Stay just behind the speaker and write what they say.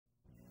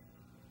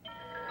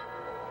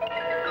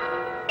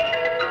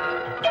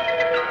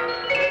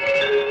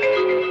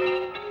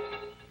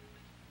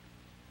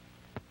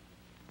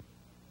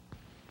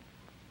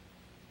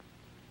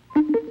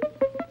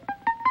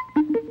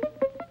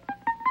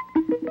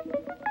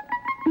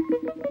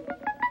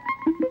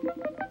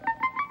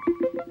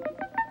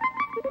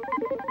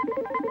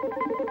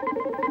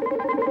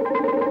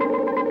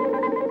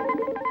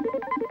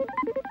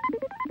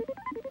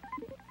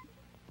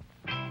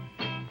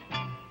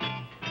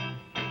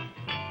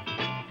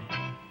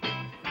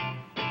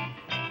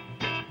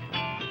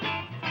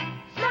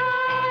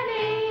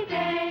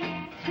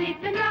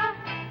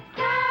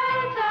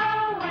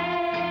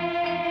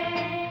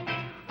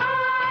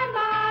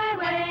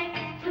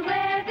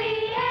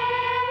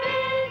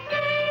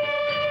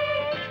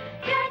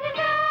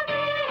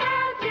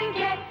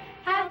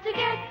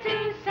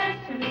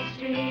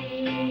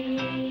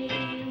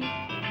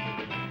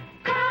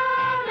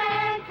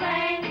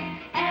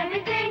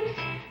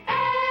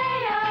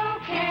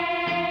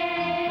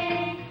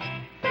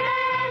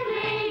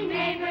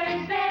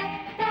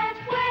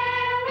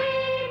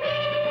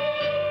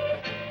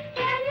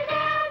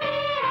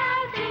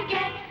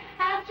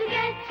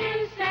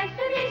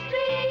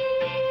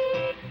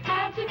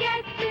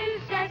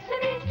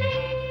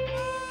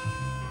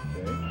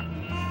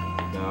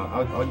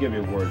I'll give you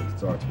a word that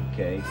starts with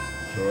K.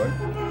 Troy.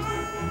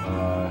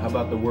 How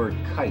about the word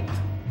kite?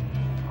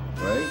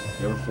 Right?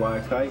 You ever fly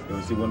a kite? You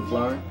ever see one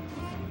flying?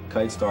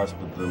 Kite starts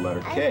with the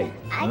letter K.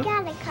 I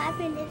got a kite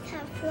that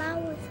has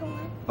flowers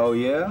on. Oh,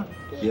 yeah?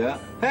 Yeah?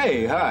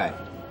 Hey, hi.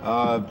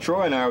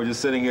 Troy and I were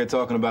just sitting here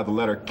talking about the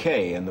letter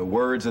K and the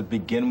words that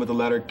begin with the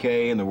letter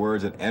K and the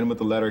words that end with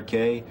the letter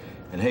K.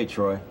 And hey,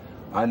 Troy,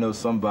 I know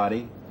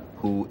somebody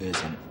who is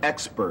an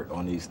expert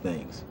on these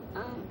things.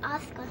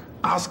 Oscar.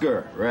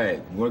 Oscar, right.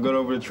 You want to go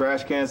over to the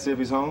trash can and see if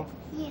he's home?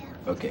 Yeah.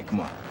 Okay,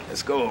 come on.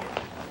 Let's go over.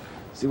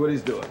 See what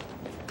he's doing.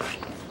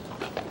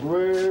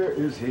 Where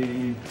is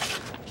he?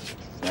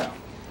 Now,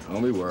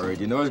 don't be worried.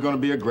 You know he's going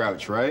to be a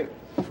grouch, right?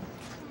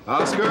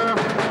 Oscar,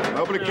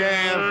 open the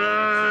can.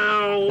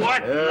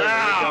 What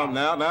now?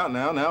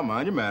 Now,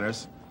 mind your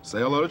manners. Say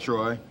hello to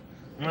Troy.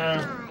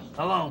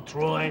 Hello,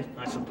 Troy,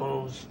 I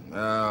suppose.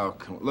 Oh,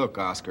 come on. Look,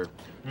 Oscar.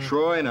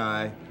 Troy and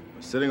I are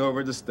sitting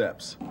over at the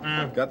steps.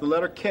 Got the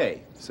letter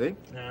K, see?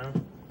 Yeah.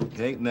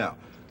 Okay, now,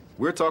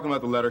 we're talking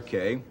about the letter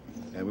K,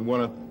 and we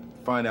want to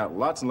find out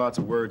lots and lots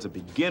of words that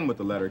begin with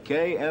the letter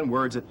K and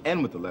words that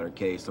end with the letter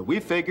K. So we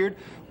figured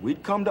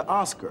we'd come to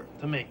Oscar.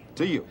 To me.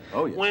 To you.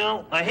 Oh, yeah.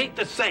 Well, I hate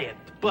to say it,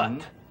 but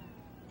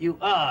you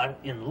are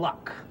in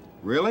luck.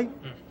 Really?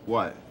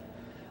 What?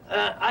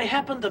 I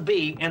happen to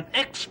be an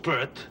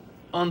expert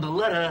on the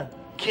letter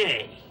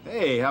K.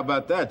 Hey, how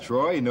about that,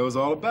 Troy? He knows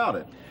all about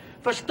it.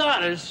 For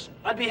starters,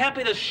 I'd be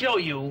happy to show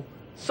you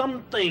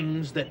some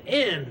things that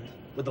end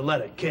with the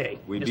letter K.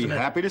 We'd be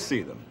happy to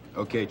see them.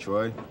 Okay,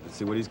 Troy, let's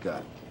see what he's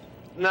got.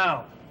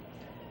 Now,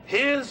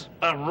 here's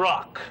a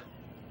rock.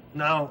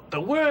 Now, the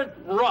word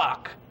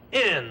rock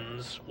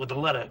ends with the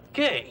letter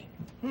K.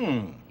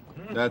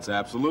 That's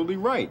absolutely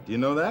right. Do you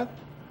know that?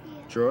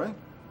 Yeah. Troy?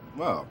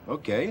 Well,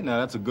 okay. Now,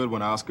 that's a good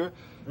one, Oscar.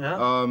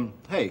 Yeah?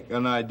 Hey,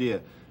 an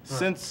idea.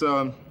 Since,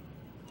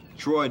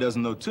 Troy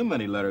doesn't know too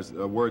many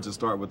words that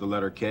start with the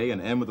letter K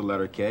and end with the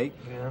letter K.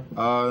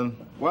 Yeah.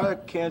 Why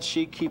can't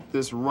she keep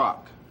this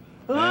rock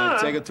and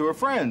take it to her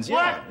friends? What?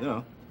 Yeah, you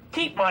know.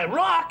 Keep my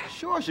rock?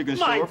 Sure, she can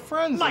show her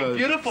friends. My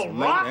beautiful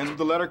rock? Ends with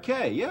the letter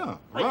K. Yeah.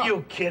 Are rock.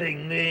 you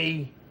kidding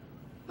me?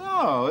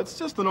 No, it's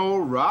just an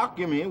old rock.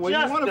 You mean, what do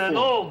you want it for? Just an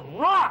old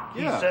rock,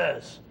 he Yeah.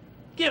 says.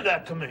 Give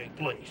that to me,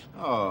 please.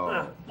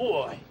 Oh.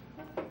 Boy.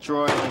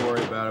 Troy, don't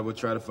worry about it. We'll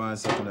try to find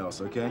something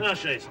else, okay? I'll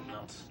show you something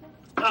else.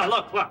 Oh,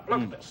 look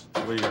at this.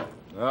 What do you got?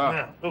 Ah,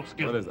 Yeah, oh,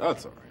 excuse what me. is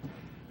that's all right.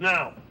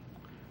 Now,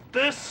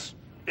 this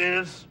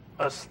is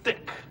a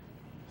stick.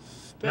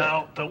 Stick.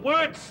 Now, the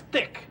word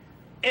stick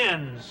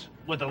ends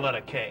with the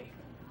letter K.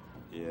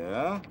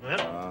 Yeah?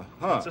 Yep.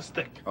 It's a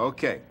stick.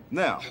 Okay,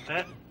 now,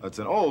 That? it's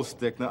an old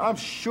stick. Now, I'm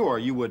sure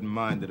you wouldn't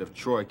mind it if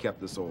Troy kept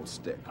this old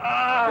stick.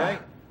 Ah, Okay?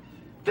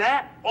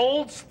 that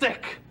old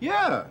stick.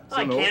 Yeah. it's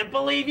I an old- can't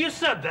believe you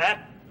said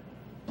that.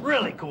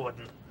 Really,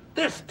 Gordon,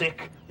 this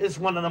stick is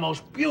one of the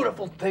most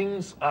beautiful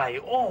things I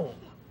own.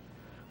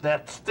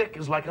 That stick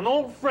is like an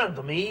old friend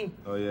to me.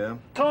 Oh, yeah?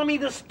 Tommy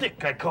the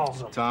Stick, I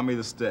calls him. Tommy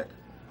the Stick.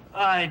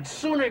 I'd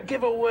sooner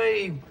give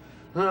away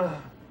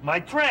my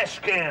trash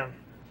can.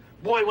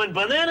 Boy, when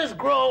bananas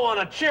grow on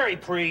a cherry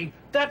tree,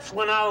 that's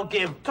when I'll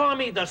give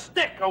Tommy the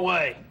Stick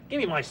away. Give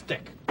me my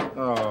stick.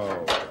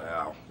 Oh,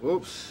 wow.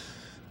 Oops.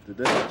 Did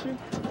that hit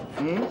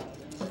you?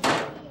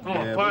 Oh,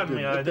 Yeah, pardon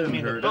me, it I didn't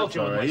mean to hurt. belt That's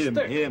you all with right. my He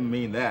stick. didn't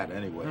mean that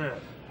anyway.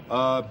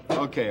 Yeah.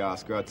 Okay,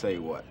 Oscar, I'll tell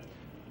you what.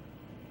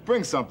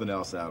 Bring something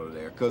else out of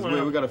there, because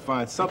Well- we got to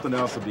find something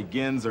else that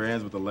begins or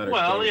ends with the letter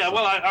Well, K. yeah, So-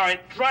 well, all right,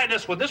 try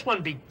this one. This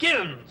one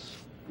begins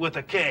with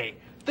a K.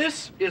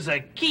 This is a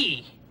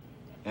key.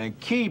 And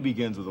key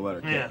begins with the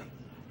letter K. Yeah.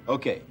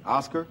 Okay,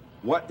 Oscar,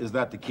 what is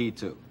that the key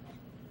to?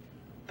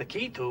 The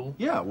key to?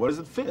 Yeah, what does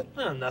it fit?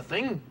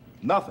 Nothing.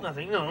 Nothing.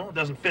 Nothing, no. It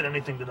doesn't fit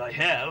anything that I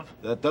have.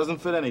 That doesn't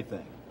fit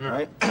anything,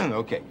 right?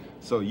 Okay,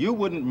 so you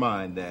wouldn't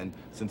mind then,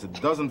 since it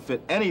doesn't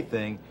fit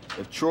anything,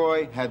 if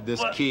Troy had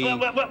this key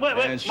wait,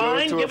 and showed it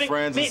mind to her giving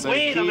friends me- and said,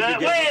 wait a key minute,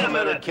 begins wait with a the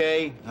letter minute.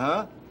 K,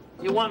 huh?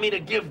 You want me to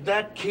give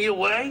that key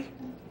away?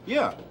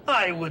 Yeah.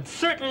 I would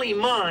certainly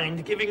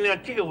mind giving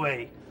that key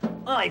away.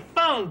 I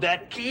found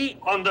that key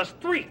on the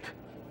street.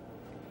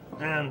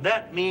 And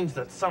that means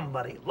that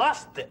somebody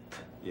lost it.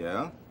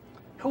 Yeah?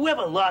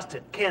 Whoever lost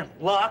it can't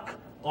lock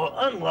or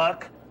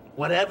unlock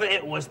whatever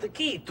it was the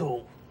key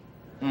to.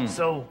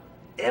 So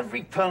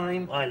every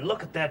time I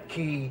look at that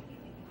key,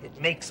 it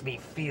makes me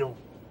feel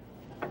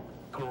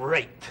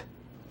great.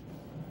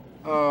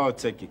 Oh,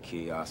 take your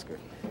key, Oscar.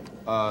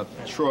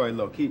 Troy,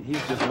 look,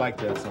 he's just like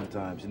that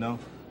sometimes, you know?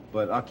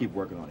 But I'll keep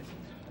working on it.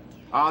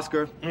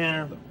 Oscar,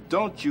 Yeah. look,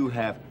 don't you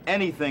have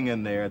anything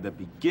in there that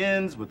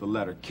begins with the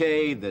letter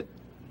K that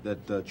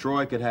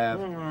Troy could have?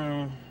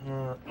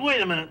 Wait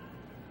a minute.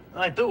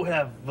 I do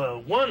have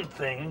one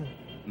thing.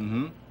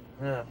 Mm-hmm.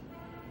 Yeah.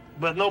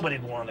 But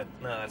nobody'd want it.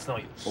 No, it's no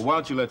use. Well, why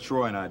don't you let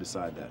Troy and I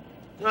decide that?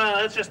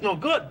 It's just no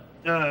good.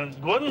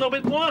 Good and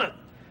nobody'd want it.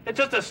 It's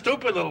just a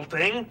stupid little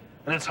thing,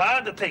 and it's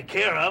hard to take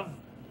care of.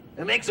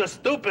 It makes a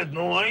stupid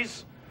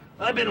noise.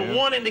 I've been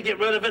wanting to get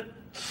rid of it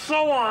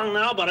so long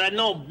now, but I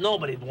know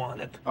nobody'd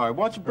want it. All right,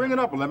 why don't you bring it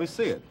up and let me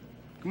see it?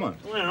 Come on.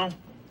 Well,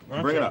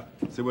 okay. Bring it up.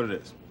 See what it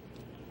is.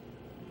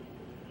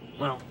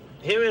 Well,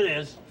 here it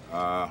is.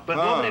 But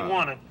nobody'd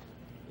want it.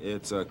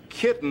 It's a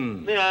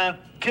kitten. Yeah,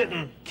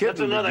 kitten.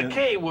 That's another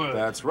K word.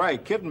 That's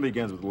right. Kitten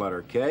begins with the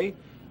letter K.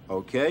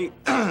 Okay.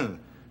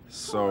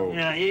 So...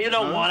 Yeah, you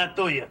don't want it,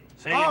 do you?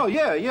 See? Oh,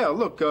 yeah.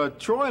 Look,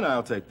 Troy and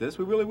I'll take this.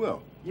 We really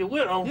will. You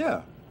will?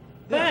 Yeah.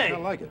 Hey. I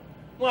like it.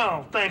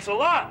 Well, thanks a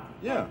lot.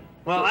 Yeah.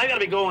 Well, I gotta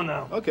be going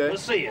now. Okay. We'll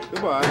see you.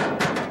 Goodbye.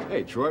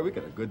 Hey, Troy, we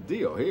got a good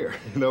deal here.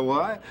 You know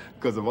why?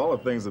 Because of all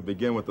the things that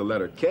begin with the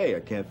letter K,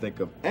 I can't think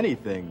of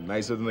anything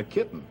nicer than a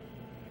kitten.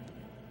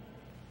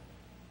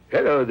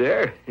 Hello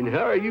there, and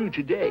how are you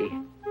today?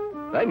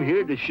 I'm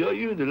here to show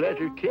you the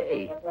letter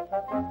K.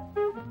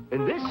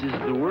 And this is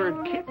the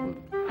word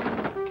kitten.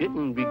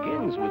 Kitten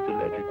begins with the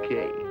letter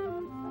K.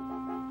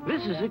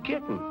 This is a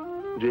kitten.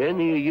 Do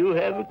any of you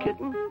have a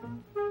kitten?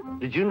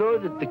 Did you know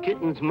that the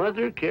kitten's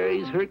mother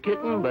carries her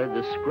kitten by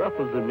the scruff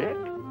of the neck?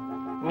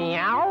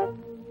 Meow.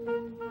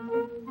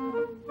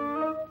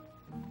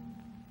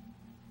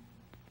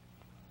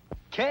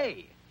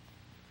 K.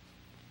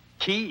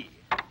 Key.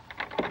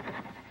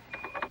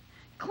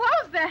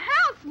 Close the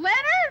house,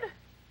 Leonard!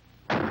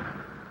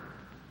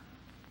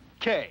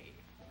 K.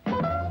 1,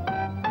 2, 3,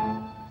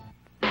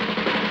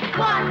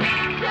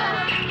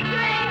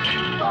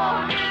 4,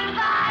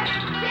 5,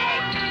 6,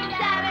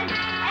 7,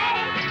 8,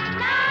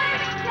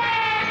 9,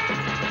 10.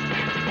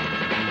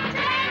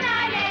 10,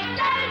 9, 8,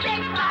 7,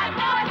 6, 5,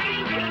 4,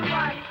 3, 2,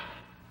 1.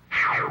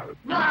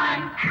 1,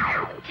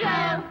 2,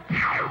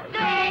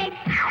 3,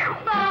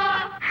 4.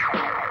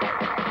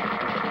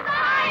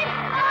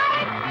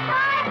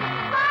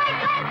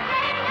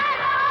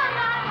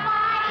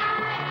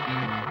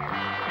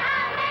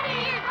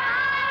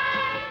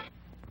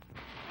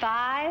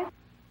 5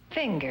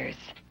 fingers.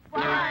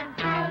 1,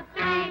 2,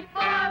 3,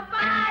 4,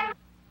 5.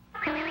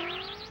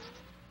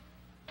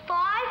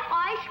 5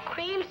 ice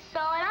cream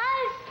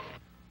sodas.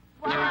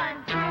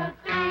 1, 2,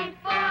 3,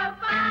 4,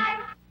 5.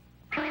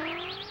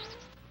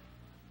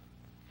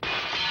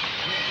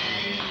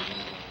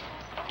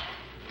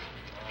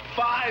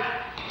 5.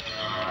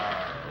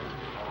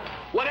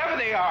 Whatever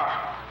they are.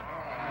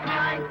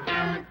 1,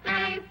 2,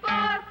 3,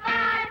 4,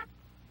 5.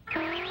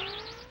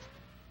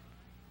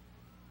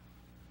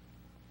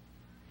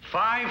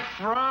 5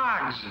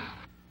 frogs.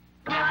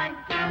 1,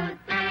 2,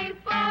 3,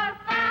 4,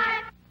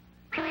 5.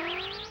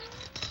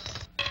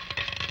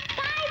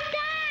 5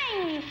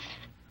 dimes.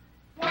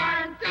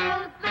 1, 2,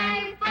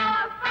 3, 4,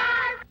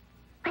 5.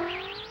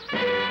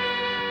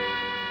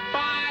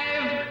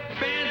 5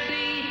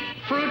 fancy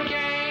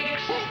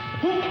fruitcakes.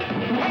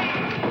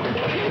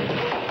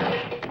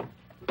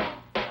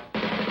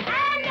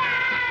 And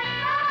that's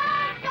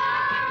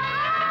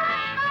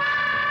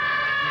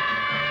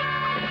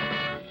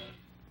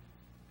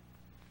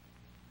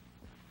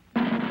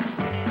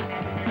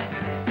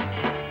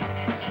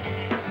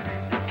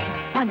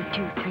One,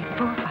 2, 3,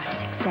 4, 5,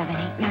 6, 7,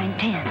 8, 9,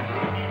 10.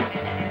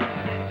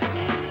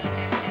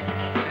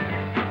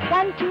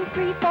 1, 2,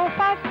 3, 4,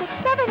 5, 6,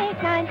 7,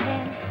 8, 9,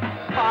 10.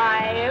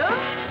 5.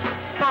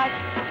 5.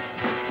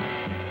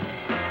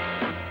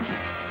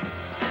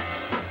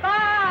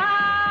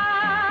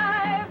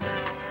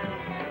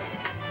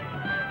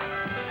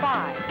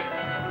 5.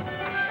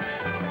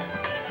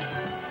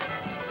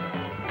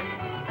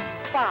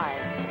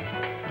 5.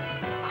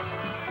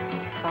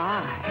 5.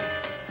 5.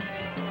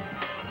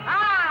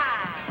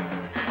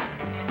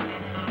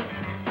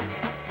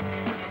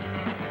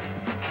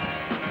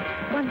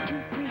 1,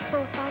 2, 3,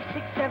 4, 5,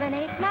 6, 7,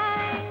 8,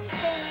 9,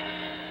 10.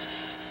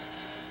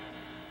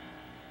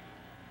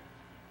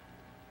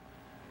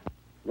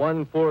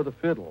 1 for the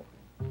fiddle.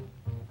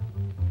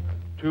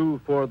 2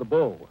 for the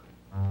bow.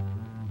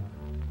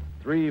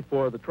 3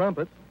 for the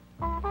trumpet.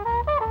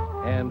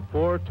 And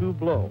 4 to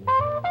blow.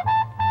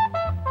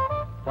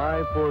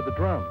 5 for the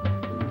drum.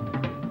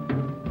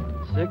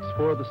 6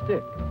 for the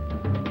stick.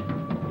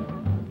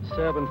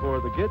 7 for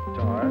the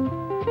guitar.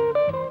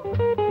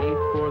 8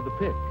 for the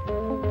pick.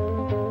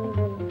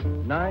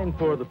 9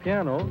 for the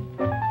piano,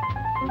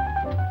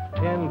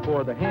 10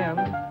 for the hand,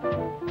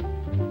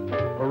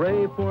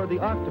 hooray for the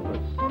octopus,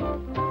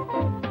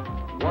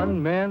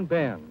 one-man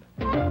band.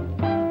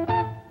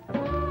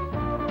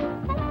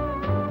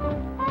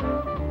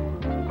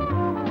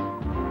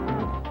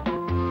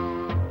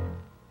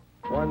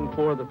 1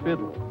 for the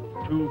fiddle,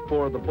 2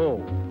 for the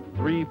bow,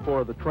 3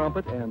 for the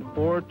trumpet, and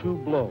 4 to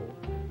blow.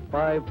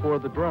 5 for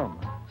the drum,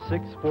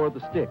 6 for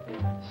the stick,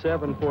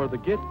 7 for the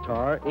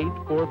guitar, 8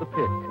 for the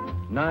pick,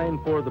 9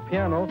 for the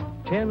piano,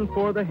 10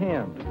 for the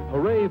hand.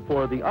 Hooray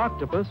for the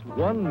octopus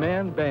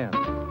one-man band.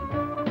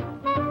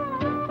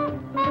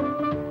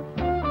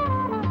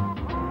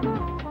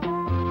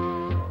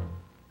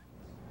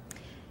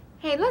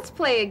 Hey, let's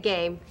play a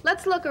game.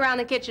 Let's look around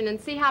the kitchen and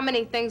see how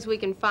many things we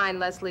can find,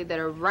 Leslie, that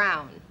are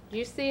round. Do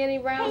you see any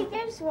round? Hey,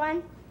 there's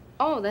one.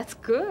 Oh, that's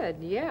good.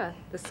 Yeah,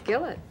 the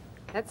skillet.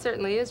 That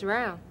certainly is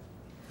round.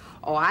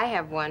 Oh, I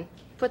have one.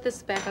 Put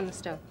this back on the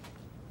stove.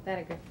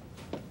 That'll go.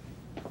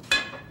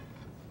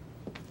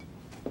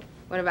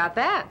 What about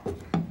that?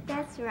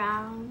 That's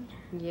round.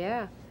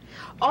 Yeah.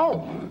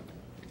 Oh!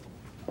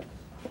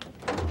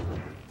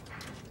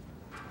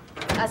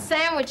 A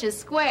sandwich is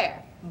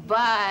square,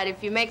 but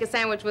if you make a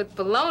sandwich with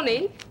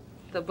bologna,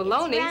 the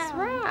bologna's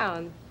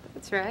round.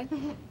 That's right.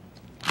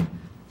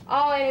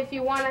 Oh, and if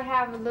you want to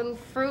have a little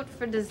fruit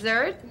for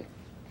dessert,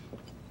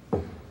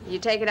 you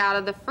take it out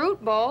of the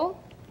fruit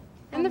bowl,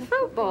 and the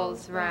fruit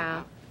bowl's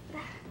round.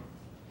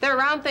 There are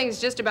round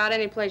things just about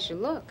any place you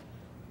look.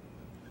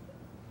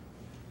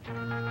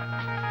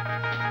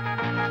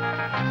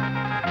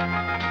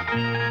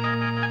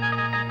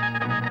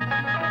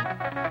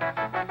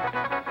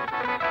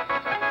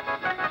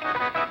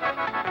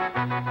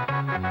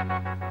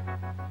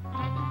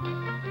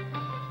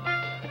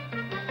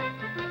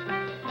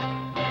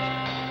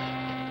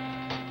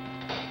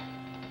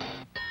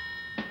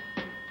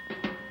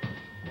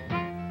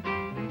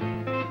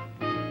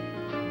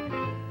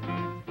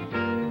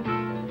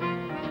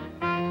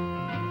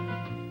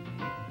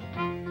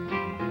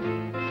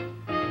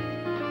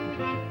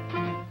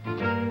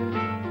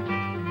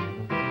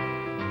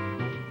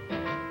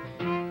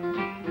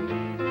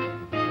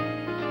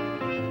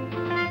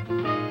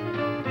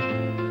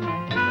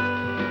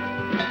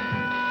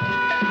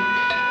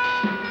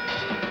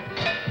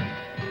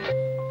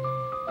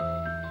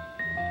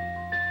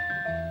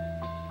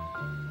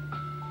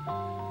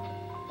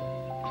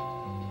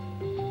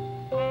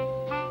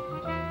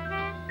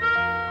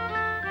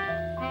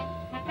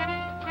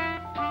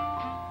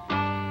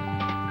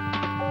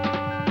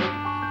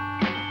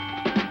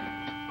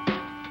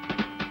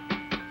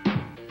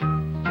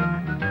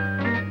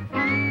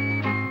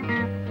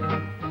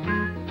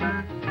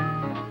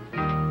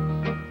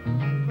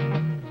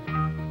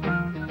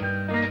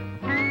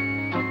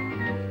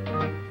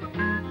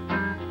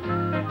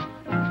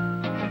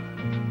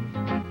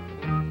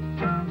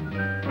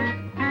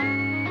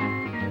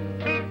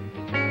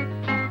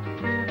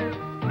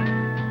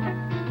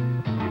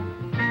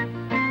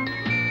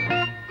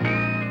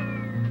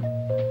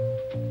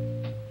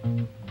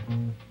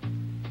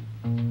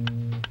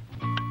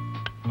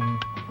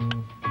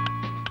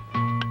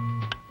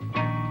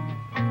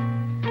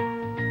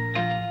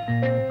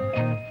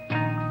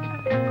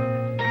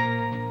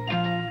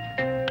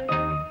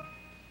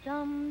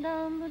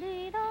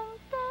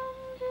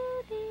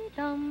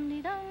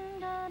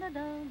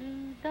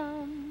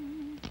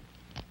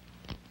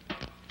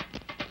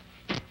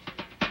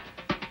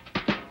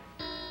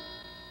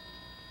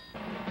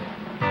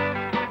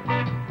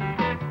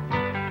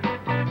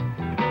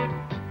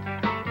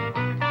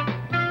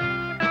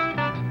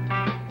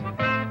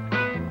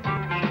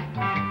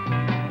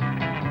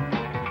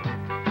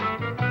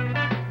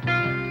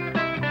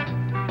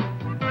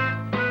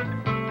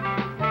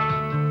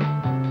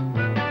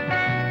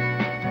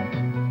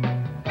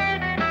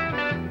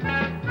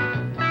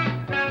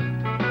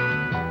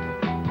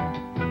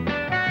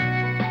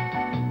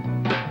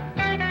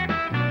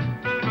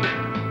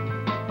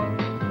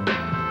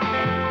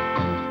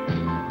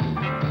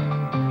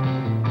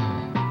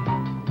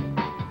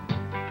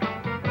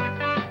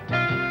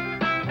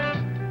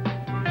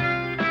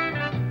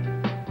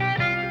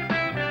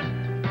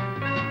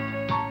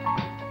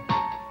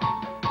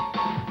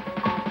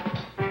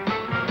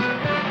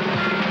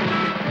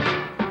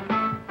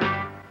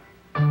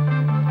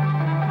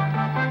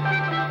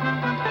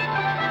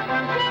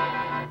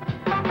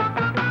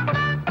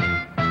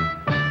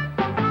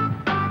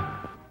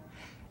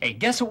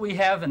 Guess what we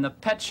have in the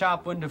pet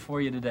shop window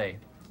for you today.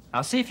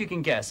 I'll see if you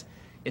can guess.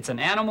 It's an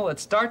animal that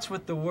starts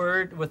with the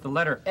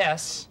letter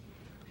S,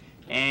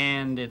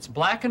 and it's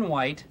black and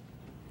white,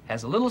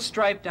 has a little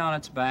stripe down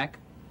its back,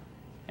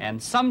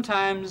 and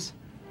sometimes,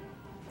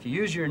 if you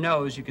use your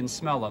nose, you can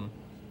smell them.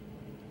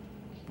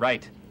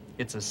 Right,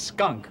 it's a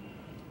skunk.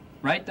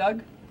 Right,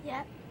 Doug?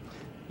 Yep.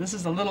 This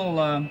is a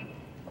little,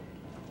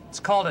 it's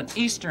called an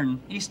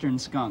eastern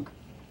skunk.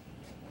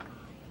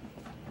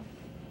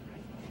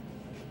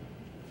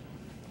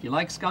 You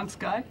like skunks,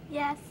 Guy?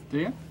 Yes. Do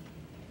you?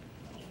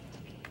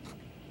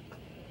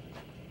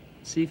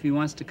 See if he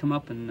wants to come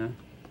up and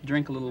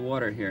drink a little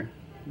water here.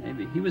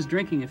 Maybe. He was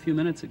drinking a few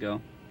minutes ago.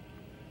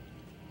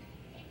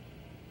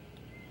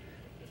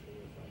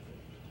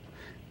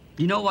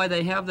 You know why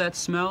they have that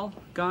smell,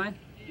 Guy?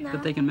 No.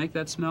 That they can make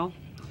that smell?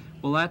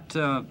 Well,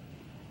 that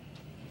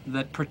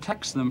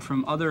protects them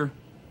from other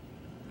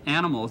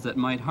animals that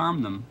might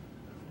harm them.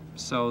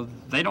 So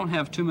they don't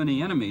have too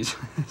many enemies.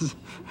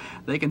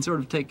 They can sort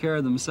of take care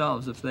of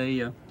themselves. If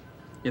they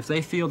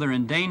feel they're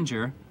in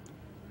danger,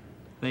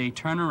 they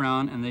turn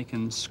around and they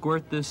can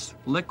squirt this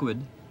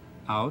liquid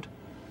out,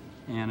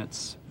 and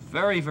it's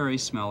very, very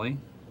smelly,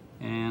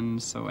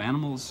 and so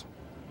animals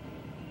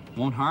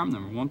won't harm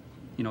them, won't,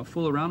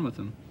 fool around with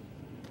them.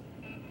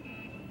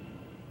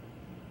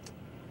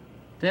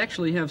 They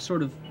actually have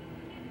sort of,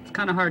 it's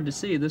kind of hard to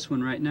see this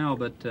one right now,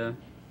 but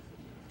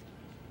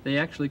they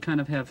actually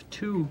kind of have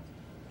two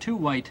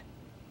white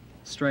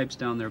stripes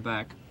down their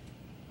back.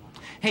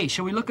 Hey,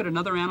 shall we look at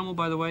another animal,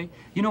 by the way?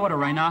 You know what a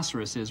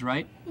rhinoceros is,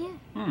 right?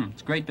 Yeah.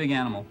 It's a great big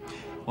animal.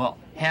 Well,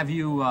 have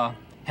you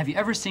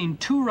ever seen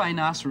two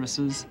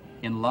rhinoceroses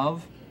in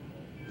love?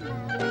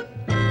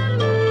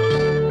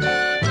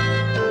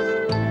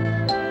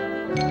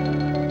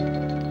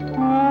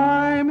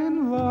 I'm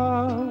in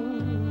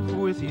love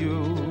with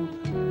you,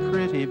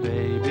 pretty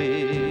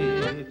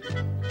baby.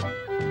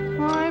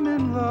 I'm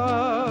in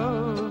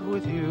love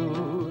with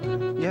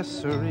you, yes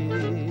sirree.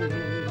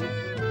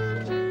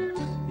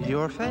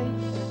 Your face,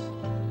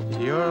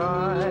 your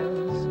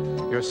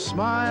eyes, your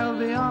smile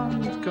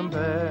beyond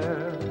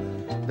compare,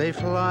 they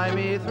fly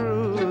me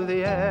through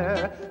the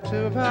air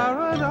to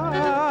paradise.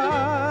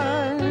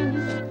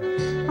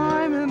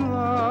 I'm in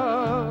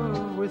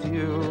love with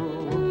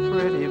you,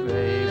 pretty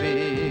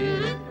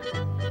baby.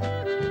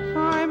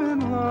 I'm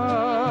in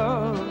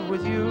love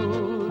with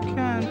you,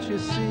 can't you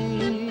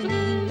see?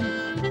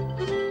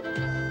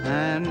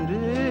 And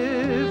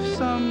if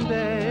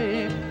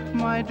someday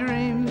my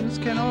dreams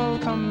can all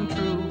come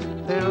true,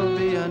 there'll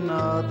be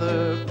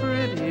another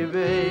pretty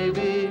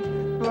baby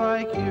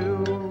like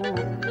you.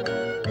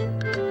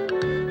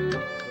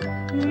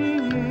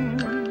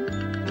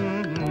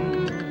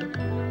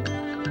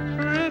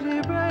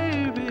 Pretty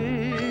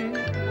baby.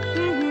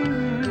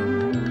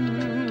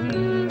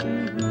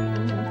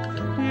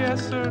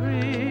 Yes,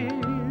 sirree.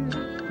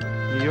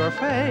 Your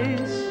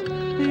face,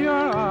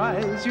 your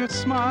eyes, your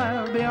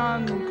smile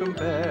beyond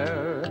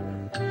compare,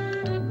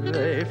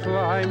 they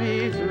fly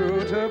me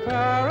through to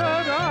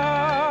paradise.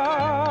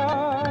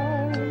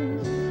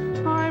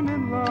 I'm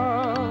in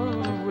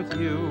love with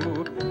you,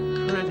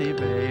 pretty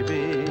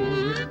baby.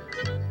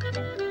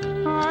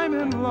 I'm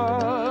in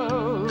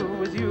love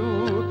with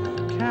you,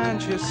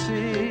 can't you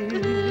see?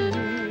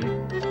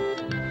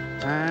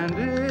 And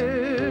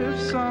if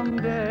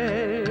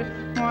someday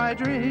my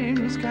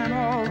dreams can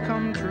all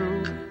come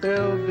true,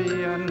 there'll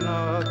be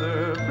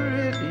another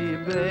pretty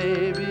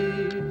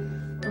baby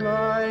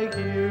like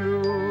you.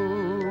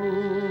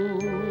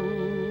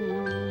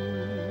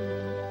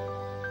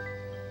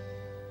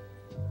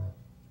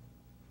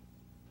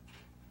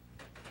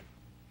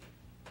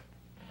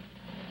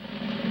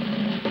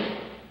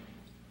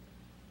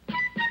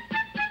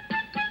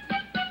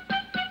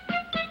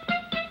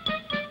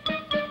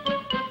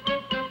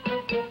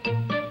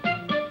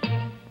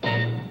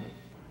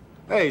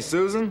 Hey,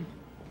 Susan.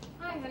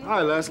 Hi, honey.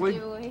 Hi, Leslie.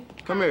 Julie.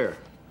 Come here.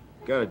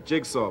 Got a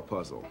jigsaw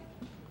puzzle.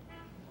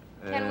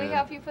 Can we And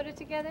help you put it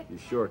together? You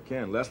sure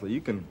can. Leslie,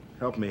 you can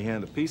help me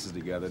hand the pieces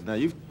together. Now,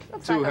 you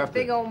Looks two like have a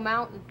big to... old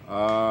mountain.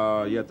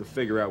 You have to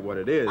figure out what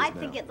it is I now.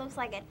 think it looks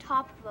like a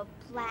top of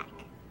a black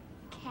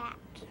cat.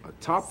 A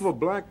top of a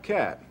black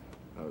cat.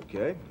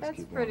 Okay. Let's That's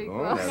keep on pretty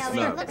going. close. That's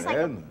No, it not looks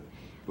bad. like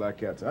Black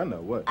cats, I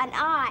know. What? An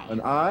eye.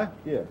 An eye?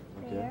 Yeah.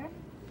 Okay. There.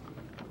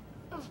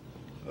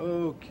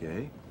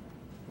 Okay.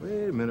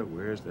 Wait a minute,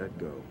 where's that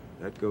go?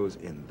 That goes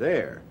in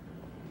there.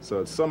 So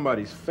it's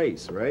somebody's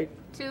face, right?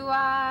 2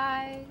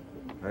 eyes.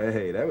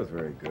 Hey, that was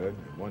very good.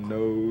 One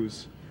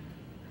nose.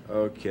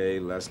 Okay,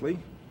 Leslie.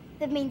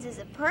 That means it's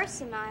a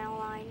person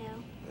I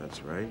know.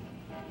 That's right.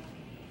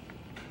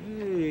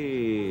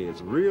 Hey,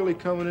 it's really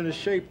coming into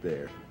shape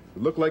there.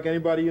 Look like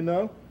anybody you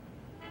know?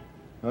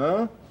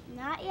 Huh?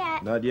 Not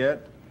yet. Not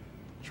yet?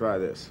 Try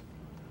this.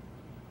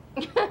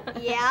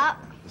 Yep.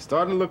 It's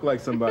starting to look like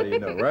somebody you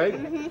know,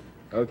 right?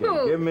 Okay,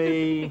 Ooh. give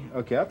me...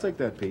 Okay, I'll take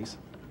that piece.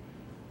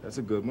 That's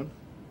a good one.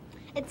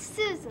 It's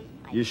Susan.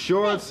 You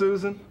sure it's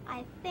Susan?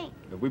 I think.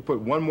 If we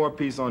put one more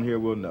piece on here,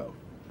 we'll know.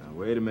 Now,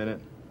 wait a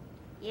minute.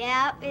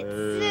 Yep, it's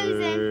Susan.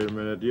 Wait a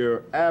minute.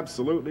 You're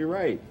absolutely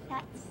right.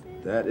 That's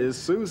Susan. That is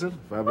Susan.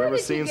 If I've Where ever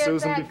did you seen get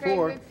Susan that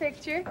before. great big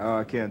picture? Oh,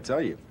 I can't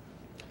tell you.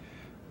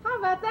 How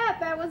about that?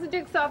 That was a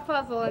jigsaw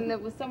puzzle, and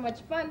it was so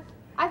much fun.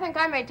 I think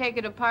I may take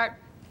it apart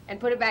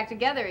and put it back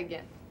together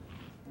again.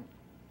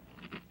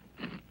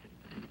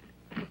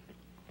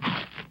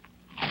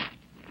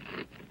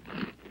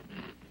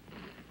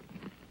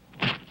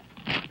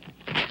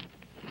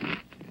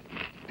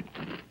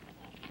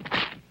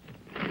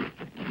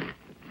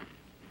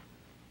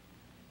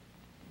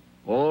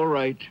 All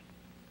right.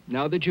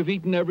 Now that you've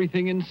eaten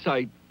everything in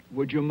sight,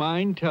 would you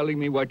mind telling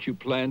me what you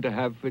plan to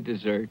have for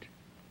dessert?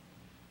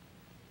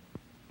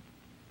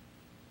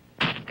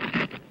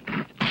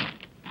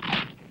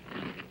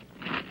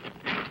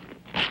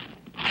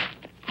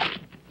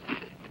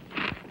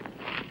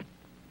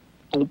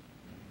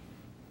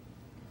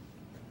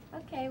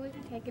 okay. We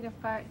can take it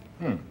apart.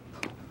 Hmm.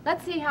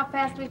 Let's see how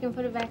fast we can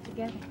put it back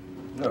together.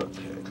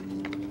 Okay.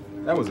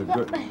 That was a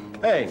good...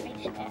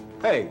 Hey!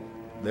 Hey!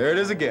 There it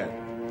is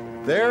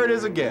again. There it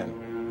is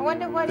again. I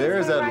wonder what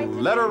There's he's that gonna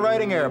write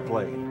letter-writing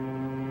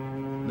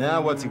airplane.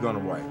 Now what's he gonna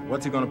write?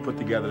 What's he gonna put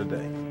together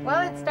today?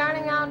 Well, it's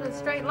starting out with a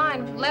straight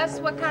line. Les,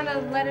 what kind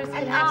of letters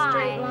can have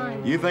straight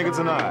lines? You think it's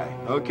an I.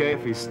 Okay,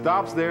 if he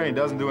stops there and he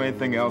doesn't do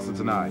anything else, it's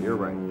an I. You're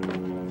right.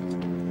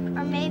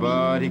 Or maybe...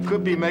 But he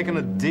could be making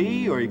a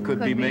D, or he could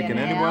be making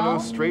any one of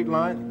those straight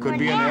lines. Could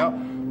be an L.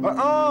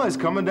 Uh-oh, it's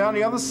coming down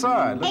the other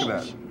side. Look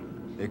at that.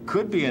 It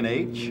could be an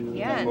H.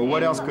 Yeah. Or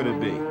what else could it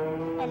be?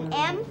 An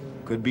M?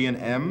 Could be an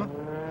M.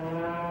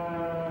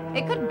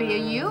 It could be a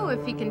U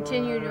if he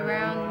continued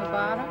around the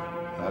bottom.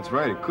 That's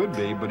right, it could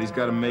be, but he's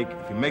got to make,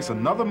 if he makes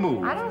another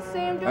move. I don't see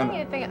him doing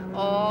anything.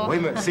 Oh. Wait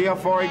a minute, see how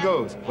far he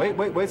goes.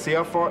 Wait, see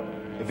how far.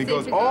 If he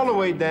goes all the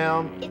way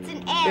down, it's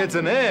an N. It's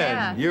an N.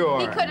 Yeah. You are.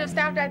 He could have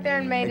stopped right there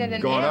and made it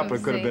an Gone M. up,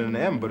 it could have been an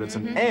M, but it's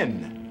an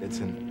N. It's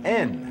an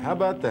N. How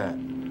about that?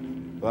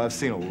 Well, I've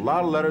seen a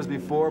lot of letters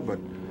before, but...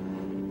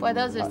 Boy,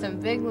 those are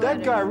some big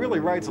letters. That guy really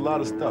writes a lot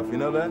of stuff, you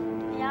know that?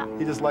 Yeah.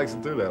 He just likes to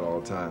do that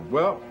all the time.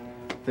 Well,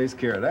 takes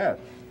care of that.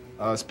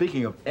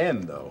 Speaking of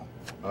N, though,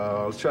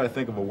 let's try to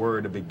think of a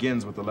word that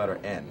begins with the letter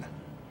N.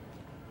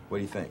 What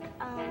do you think?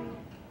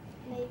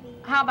 Maybe...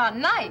 How about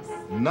nice?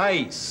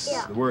 Nice.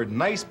 Yeah. The word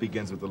nice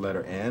begins with the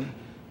letter N,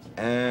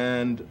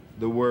 and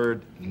the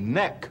word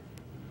neck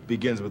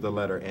begins with the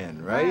letter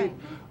N, right?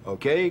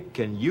 Okay,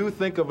 can you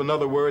think of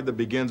another word that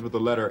begins with the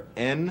letter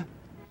N?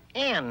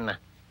 N.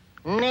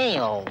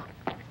 Nail.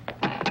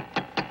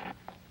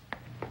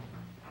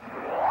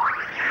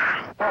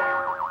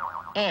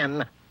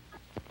 N.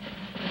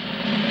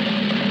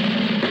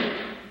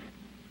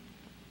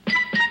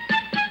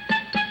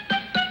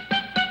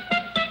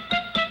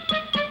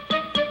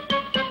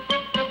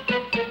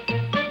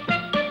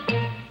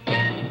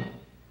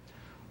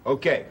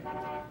 Okay,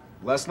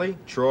 Leslie,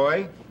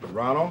 Troy,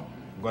 Ronald,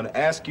 I'm going to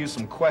ask you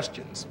some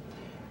questions.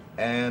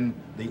 And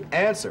the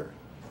answer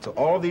to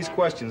all of these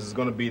questions is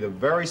going to be the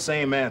very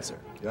same answer.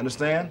 You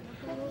understand?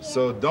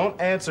 So don't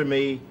answer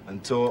me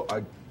until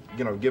I,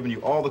 given you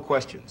all the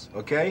questions.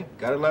 Okay?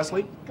 Got it,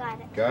 Leslie?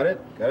 Got it. Got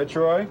it? Got it,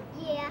 Troy?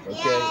 Yeah. Okay.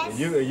 Yes.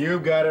 You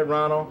got it,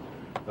 Ronald?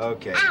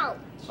 Okay. Ouch.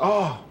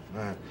 Oh,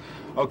 man.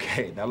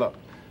 Okay, now look.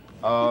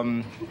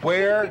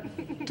 Where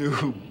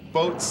do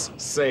boats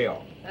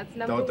sail? That's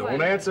number one.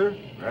 Don't answer,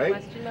 right?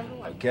 Question number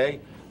one. Okay.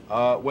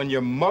 When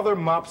your mother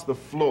mops the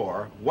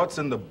floor, what's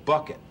in the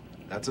bucket?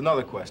 That's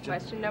another question.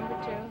 Question number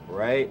two.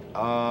 Right.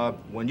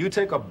 When you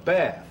take a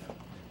bath,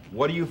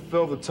 what do you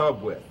fill the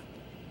tub with?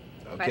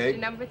 Okay.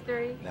 Question number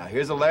three. Now,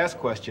 here's the last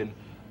question.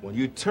 When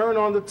you turn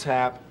on the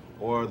tap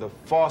or the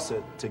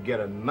faucet to get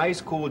a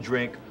nice cool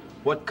drink,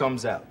 what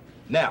comes out?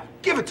 Now,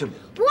 give it to me.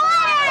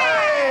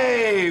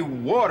 Hey,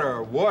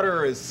 water.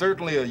 Water is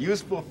certainly a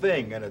useful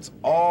thing, and it's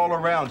all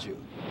around you.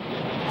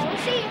 We'll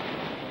see you.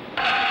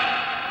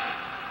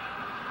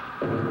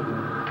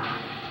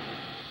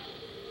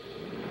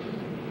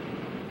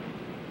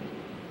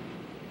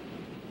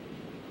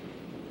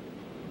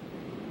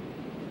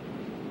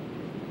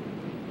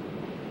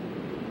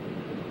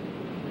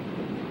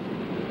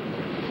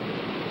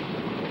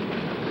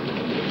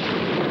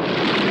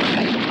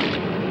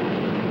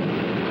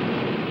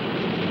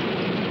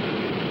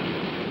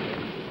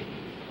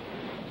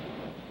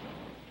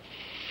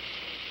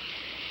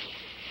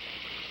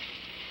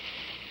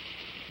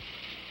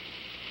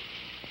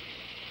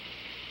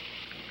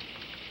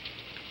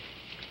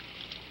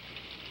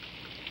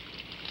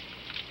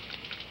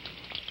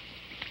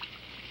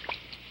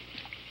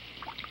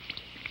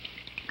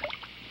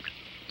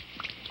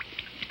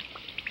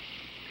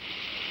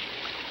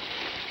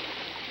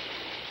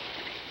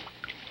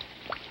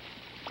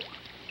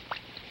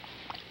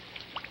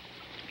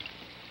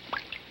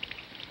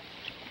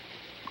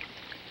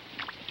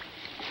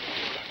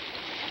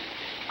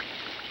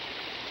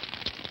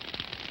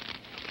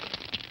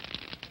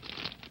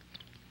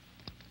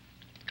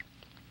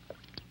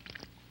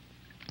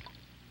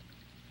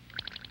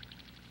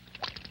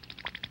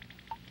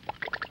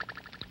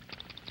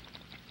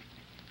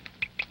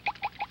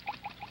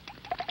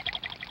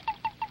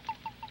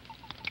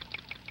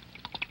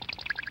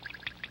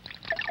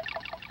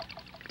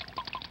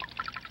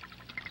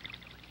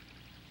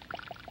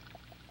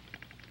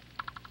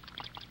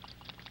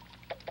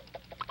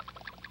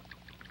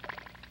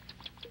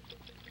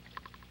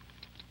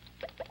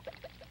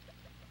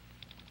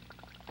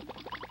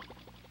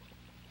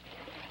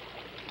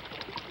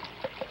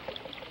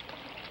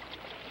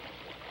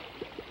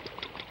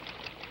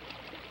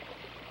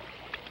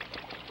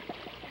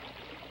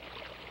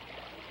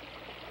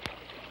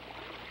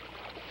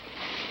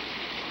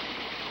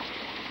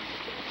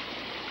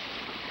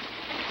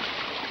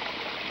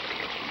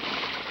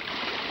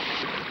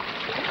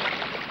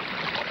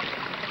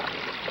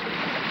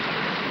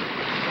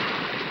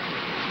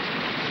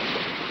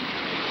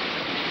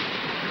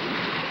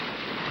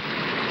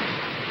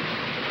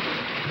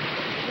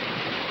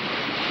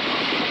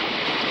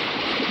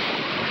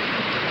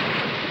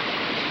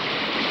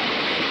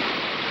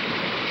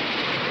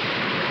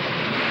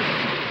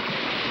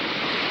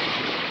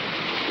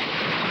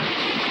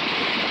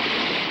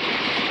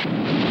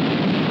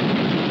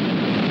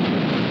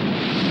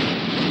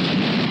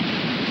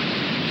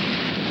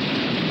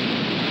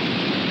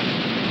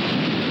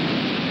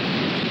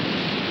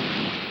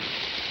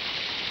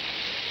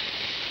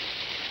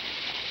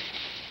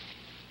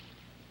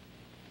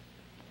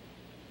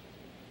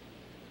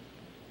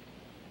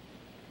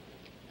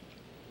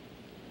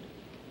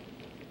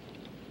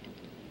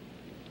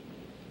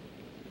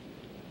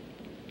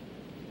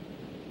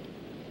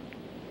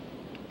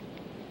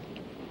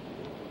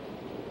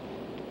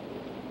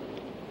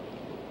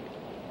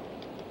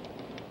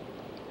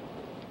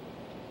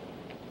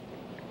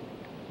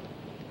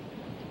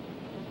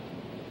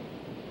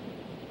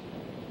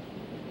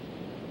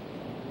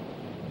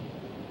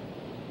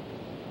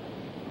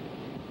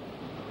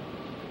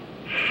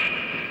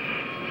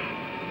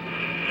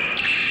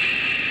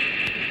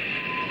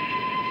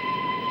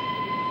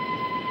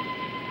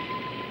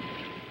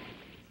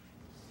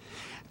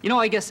 You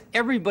know, I guess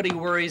everybody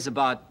worries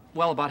about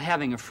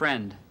having a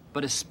friend,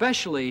 but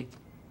especially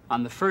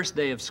on the first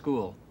day of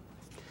school.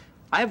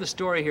 I have a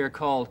story here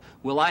called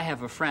Will I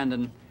Have a Friend?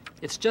 And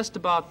it's just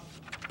about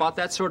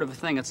that sort of a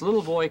thing. It's a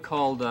little boy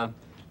called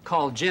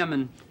Jim,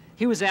 and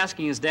he was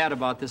asking his dad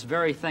about this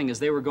very thing as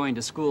they were going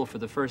to school for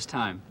the first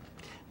time.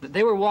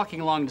 They were walking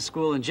along to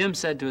school, and Jim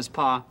said to his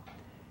pa,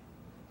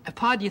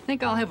 "Pa, do you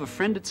think I'll have a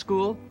friend at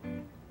school?"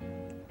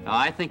 "Oh,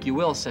 I think you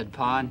will," said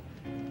Pa,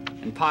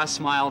 and Pa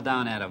smiled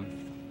down at him.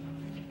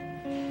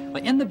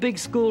 But in the big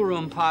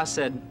schoolroom, Pa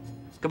said,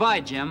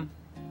 "Goodbye, Jim."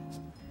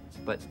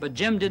 But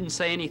Jim didn't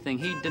say anything.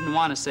 He didn't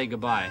want to say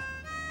goodbye.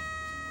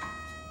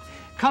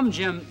 "Come,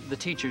 Jim," the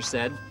teacher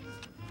said.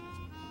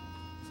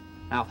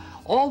 Now,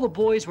 all the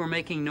boys were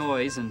making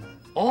noise, and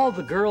all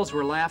the girls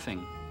were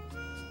laughing.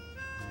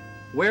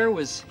 Where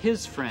was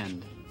his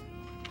friend?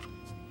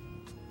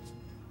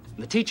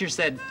 The teacher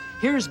said,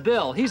 "Here's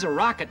Bill. He's a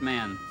rocket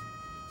man."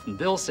 And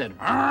Bill said,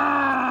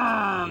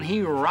 "Arrgh!" And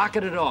he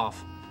rocketed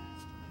off.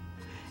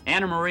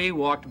 Anna Marie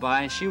walked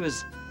by. She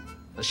was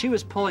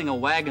pulling a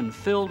wagon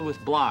filled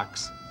with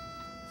blocks.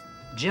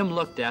 Jim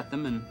looked at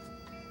them, and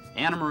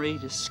Anna Marie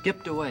just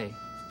skipped away.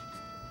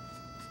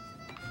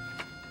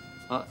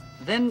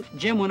 Then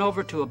Jim went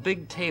over to a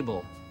big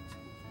table.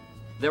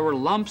 There were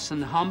lumps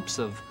and humps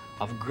of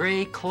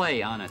gray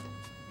clay on it.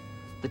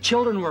 The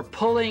children were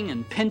pulling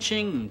and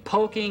pinching and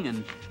poking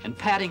and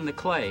patting the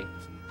clay.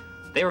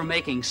 They were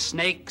making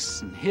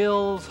snakes and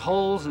hills,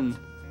 holes, and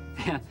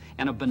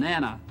a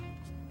banana.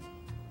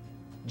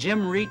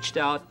 Jim reached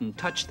out and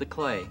touched the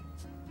clay.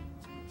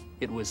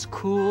 It was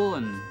cool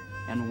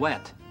and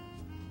wet.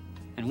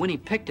 And when he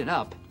picked it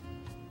up,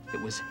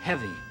 it was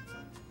heavy.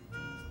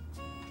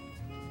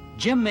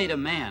 Jim made a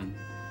man,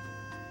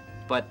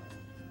 but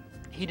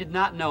he did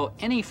not know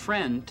any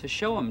friend to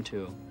show him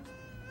to.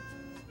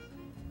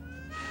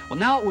 Well,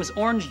 now it was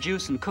orange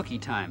juice and cookie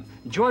time.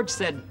 George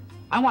said,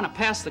 "I want to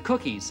pass the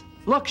cookies."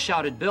 "Look,"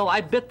 shouted Bill,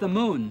 "I bit the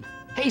moon."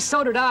 "Hey,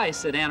 so did I,"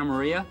 said Anna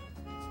Maria.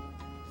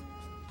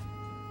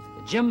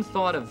 Jim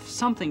thought of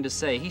something to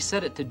say. He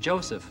said it to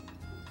Joseph.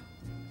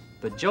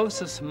 But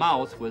Joseph's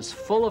mouth was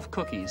full of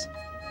cookies,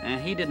 and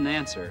he didn't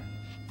answer.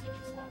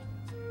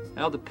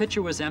 Well, the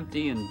pitcher was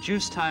empty, and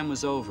juice time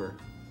was over.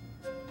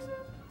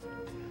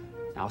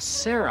 Now,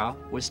 Sarah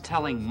was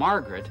telling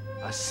Margaret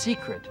a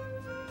secret.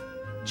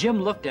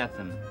 Jim looked at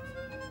them.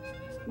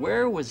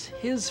 Where was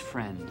his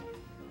friend?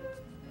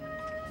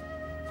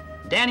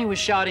 Danny was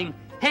shouting,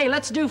 "Hey,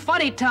 let's do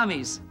funny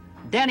tummies."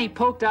 Danny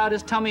poked out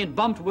his tummy and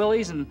bumped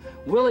Willie's, and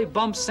Willie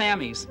bumped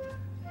Sammy's.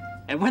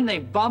 And when they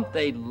bumped,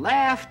 they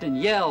laughed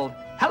and yelled,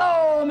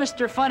 "Hello,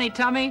 Mr. Funny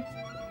Tummy."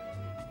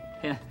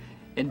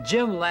 And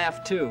Jim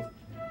laughed too.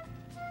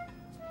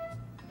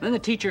 Then the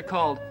teacher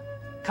called,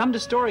 "Come to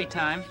story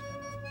time."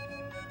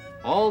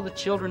 All the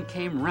children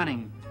came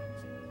running.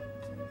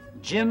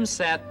 Jim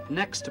sat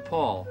next to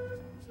Paul.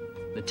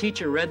 The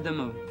teacher read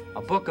them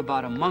a book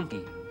about a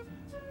monkey.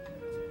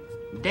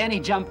 Danny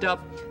jumped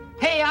up.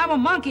 "Hey, I'm a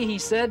monkey," he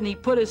said, and he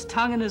put his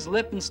tongue in his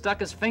lip and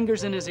stuck his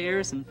fingers in his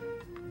ears. And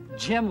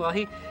Jim, well,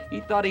 he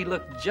thought he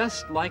looked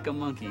just like a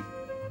monkey.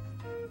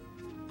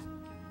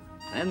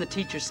 Then the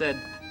teacher said,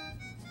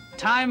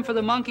 "Time for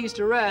the monkeys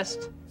to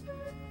rest."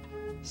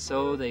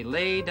 So they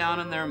lay down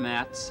on their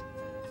mats,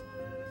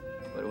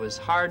 but it was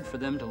hard for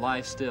them to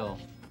lie still.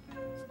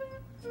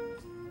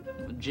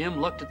 Jim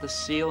looked at the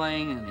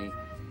ceiling,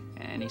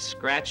 and he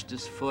scratched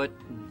his foot,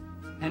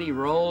 and he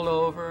rolled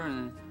over,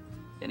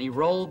 and he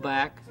rolled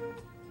back.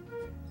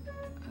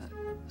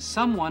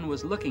 Someone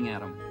was looking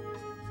at him.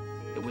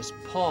 It was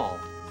Paul,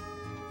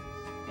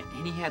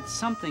 and he had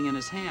something in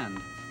his hand.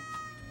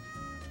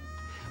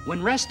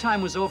 When rest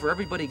time was over,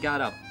 everybody got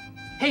up.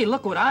 "Hey,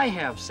 look what I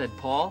have," said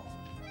Paul.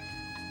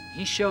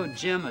 He showed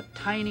Jim a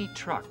tiny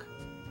truck.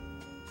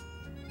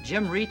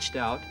 Jim reached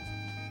out,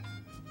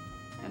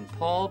 and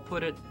Paul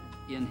put it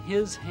in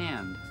his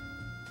hand.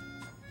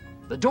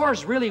 "The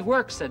doors really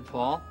work," said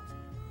Paul.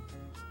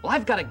 "Well,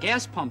 I've got a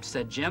gas pump,"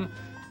 said Jim.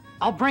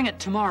 "I'll bring it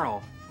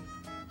tomorrow."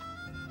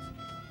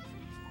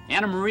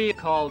 Anna Maria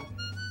called,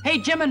 "Hey,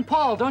 Jim and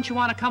Paul, don't you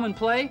want to come and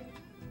play?"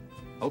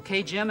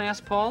 "Okay, Jim?"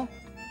 asked Paul.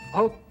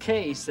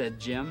 "Okay," said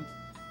Jim.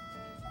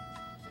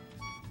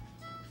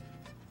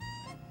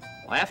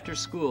 Well, after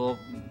school,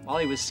 while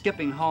he was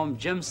skipping home,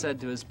 Jim said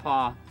to his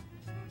pa,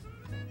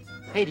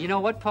 "Hey, do you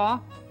know what,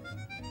 Pa?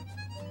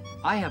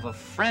 I have a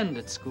friend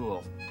at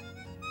school."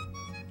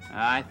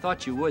 "I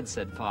thought you would,"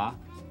 said Pa.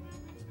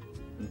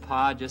 And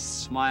Pa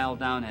just smiled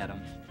down at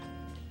him.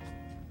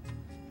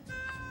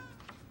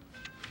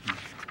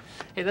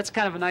 Hey, that's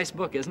kind of a nice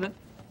book, isn't it?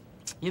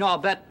 You know, I'll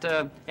bet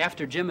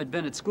after Jim had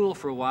been at school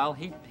for a while,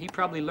 he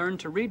probably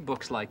learned to read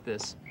books like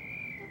this.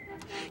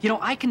 You know,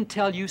 I can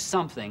tell you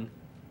something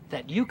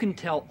that you can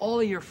tell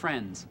all your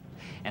friends,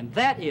 and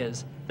that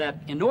is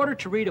that in order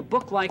to read a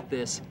book like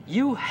this,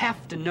 you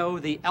have to know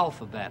the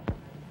alphabet.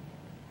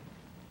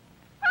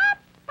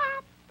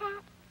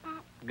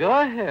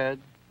 Go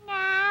ahead.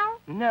 Now.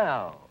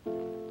 Now.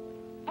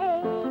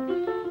 A,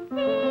 B, C,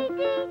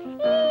 D,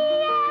 E,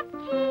 F,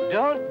 G.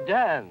 Don't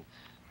dance.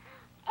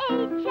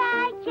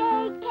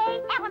 H-I-J-K,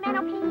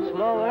 L-M-N-O-P.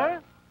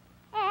 Slower.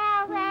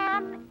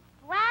 L-M...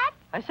 What?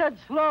 I said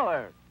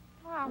slower.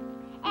 Oh.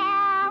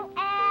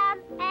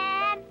 L-M-N-O-P.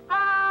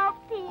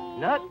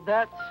 Not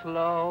that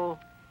slow.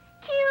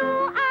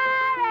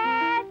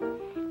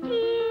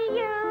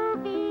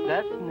 Q-R-S-T-U-V.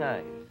 That's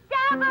nice.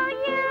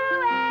 W-X-Y-Z.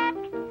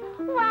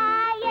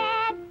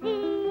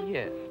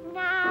 Yes.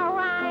 Now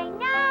I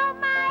know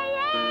my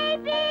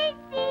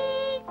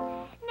ABCs.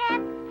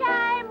 Next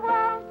time,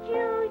 won't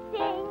you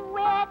sing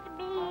with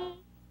me?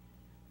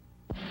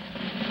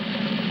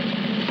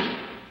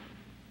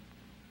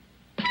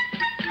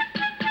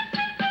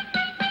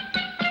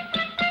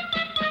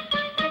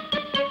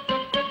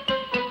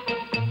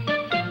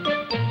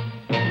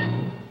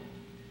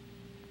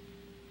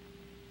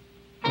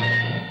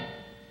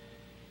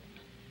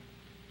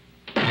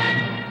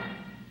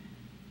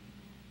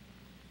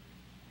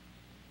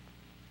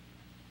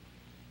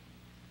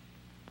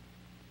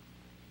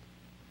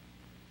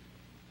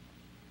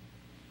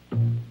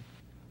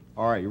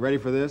 All right, you ready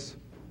for this?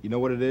 You know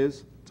what it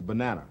is? It's a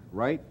banana,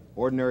 right?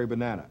 Ordinary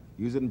banana.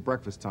 Use it in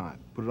breakfast time.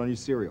 Put it on your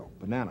cereal.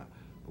 Banana.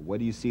 But where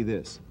do you see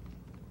this?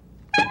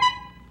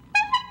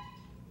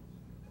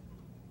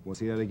 Want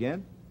to see that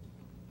again?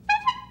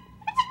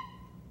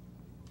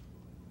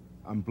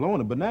 I'm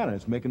blowing a banana.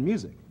 It's making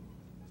music.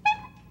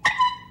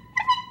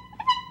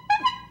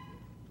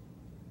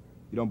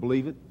 You don't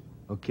believe it?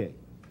 Okay,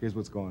 here's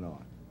what's going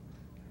on.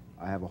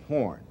 I have a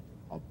horn,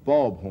 a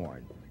bulb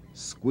horn.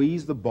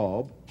 Squeeze the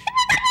bulb.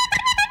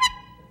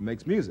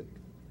 Makes music,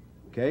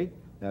 okay?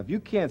 Now, if you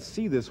can't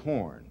see this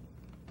horn,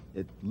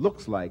 it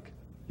looks like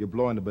you're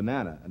blowing the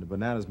banana, and the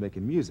banana's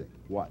making music.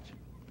 Watch.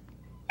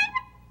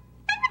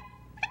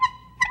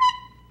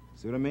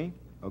 See what I mean?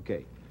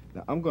 Okay.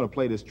 Now, I'm going to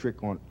play this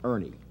trick on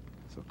Ernie.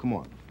 So, come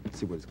on. Let's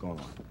see what's going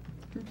on.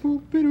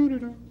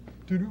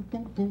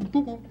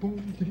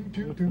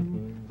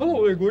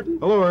 Hello there, Gordon.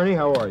 Hello, Ernie.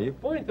 How are you?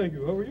 Fine, thank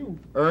you. How are you?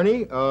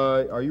 Ernie,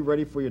 are you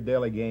ready for your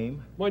daily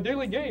game? My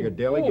daily game? Your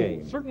daily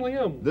game. Certainly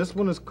am. This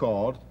one is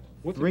called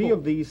What's it Three called?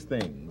 of These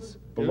Things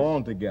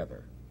Belong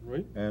Together.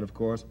 Right. And, of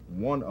course,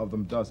 one of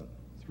them doesn't.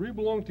 Three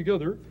belong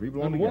together. Three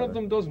belong and together. one of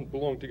them doesn't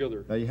belong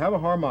together. Now, you have a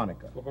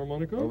harmonica. A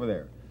harmonica? Over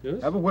there.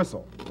 Yes. Have a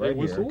whistle right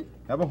whistle. here.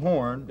 Have a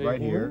horn A right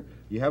horn. here.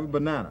 You have a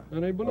banana.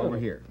 And a banana. Over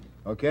here.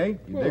 Okay?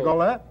 You dig Well, all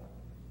that?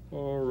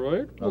 All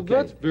right. Well, Okay.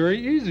 that's very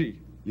easy.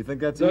 You think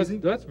that's easy?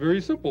 That's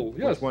very simple,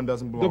 yes. Which one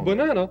doesn't The belong?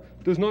 banana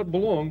does not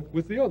belong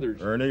with the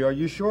others. Ernie, are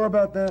you sure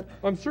about that?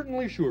 I'm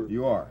certainly sure.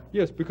 You are?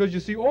 Yes, because you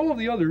see, all of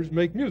the others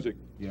make music.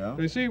 Yeah?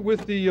 You see,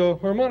 with the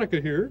harmonica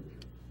here,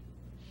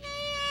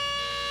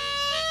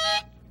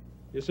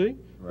 you see?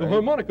 The Right.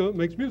 harmonica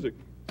makes music.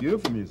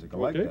 Beautiful music. I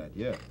like Okay. that.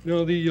 Yeah.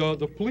 Now,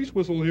 the police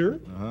whistle here,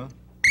 Uh-huh.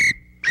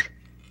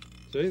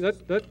 see,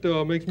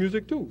 that makes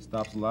music too.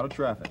 Stops a lot of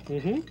traffic.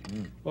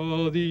 Mm-hmm.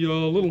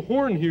 The little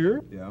horn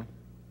here, Yeah.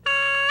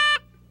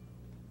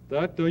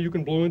 that you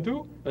can blow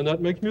into, and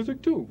that makes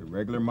music too. The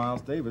regular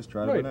Miles Davis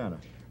tried a Right. banana.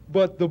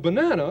 But the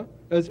banana,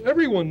 as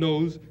everyone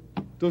knows,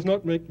 does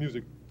not make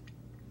music.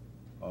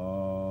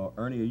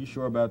 Ernie, are you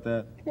sure about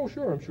that? Oh,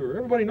 sure, I'm sure.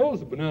 Everybody knows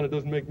the banana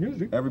doesn't make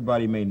music.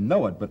 Everybody may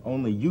know it, but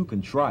only you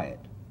can try it.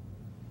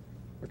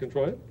 I can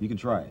try it. You can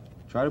try it.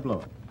 Try to blow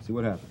it. See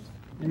what happens.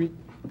 You mean...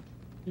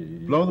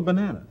 Blow the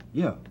banana.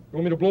 Yeah. You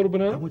want me to blow the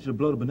banana? I want you to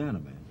blow the banana,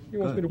 man. He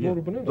wants Go me to ahead. blow Yeah.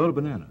 the banana? Blow the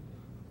banana.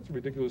 That's a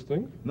ridiculous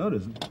thing. No, it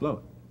isn't. Blow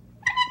it.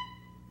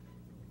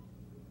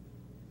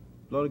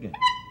 Blow it again.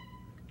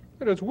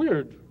 Hey, that's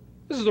weird.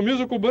 This is a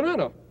musical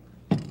banana.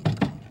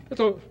 It's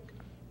a...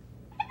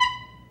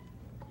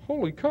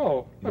 Holy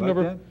cow. You I've like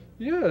never... that?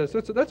 Yes,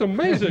 that's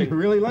amazing. You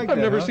really like I've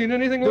that, never huh? seen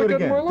anything Do like it that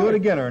again. in my life. Do it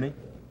again, Ernie.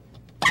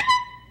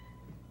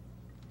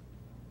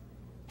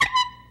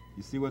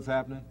 You see what's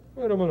happening?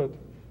 Wait a minute.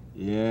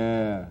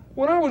 Yeah.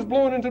 When I was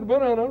blowing into the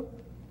banana,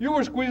 you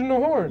were squeezing the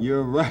horn.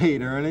 You're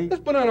right, Ernie. This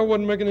banana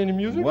wasn't making any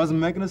music. Wasn't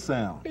making a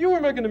sound. You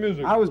were making the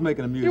music. I was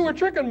making the music. You were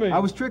tricking me. I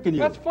was tricking you.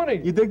 That's funny.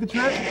 You dig the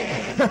trick?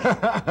 Yeah,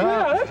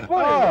 that's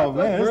funny. Oh, That's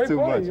man, very that's too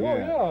funny. much.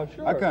 Oh, yeah,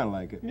 sure. I kind of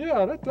like it.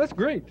 Yeah, that's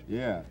great.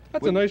 Yeah.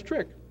 That's a nice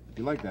trick.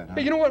 You like that, huh?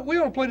 Hey, you know what? We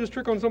ought to play this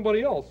trick on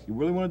somebody else. You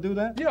really want to do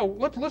that? Yeah,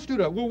 let's do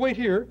that. We'll wait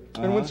here,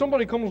 and when Uh-huh.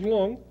 somebody comes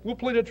along, we'll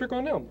play that trick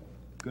on them.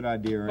 Good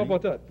idea, Ernie. How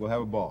about that? We'll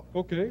have a ball.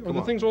 Okay. Are Come the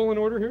on. things all in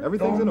order here?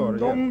 Everything's in order,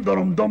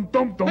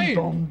 yeah. Hey,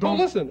 well,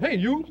 listen. Hey,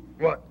 you.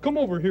 What? Come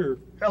over here.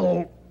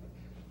 Hello.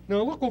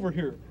 Now look over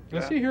here. Now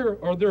Yeah. see here.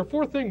 There are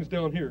 4 things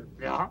down here.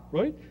 Yeah.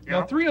 Right? Yeah.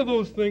 Now 3 of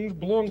those things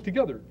belong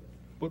together,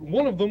 but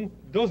one of them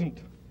doesn't.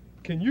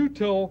 Can you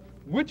tell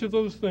which of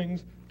those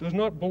things does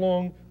not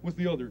belong with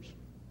the others?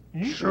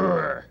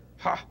 Sure.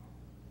 Ha.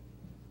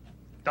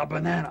 The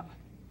banana.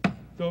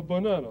 The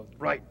banana.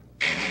 Right.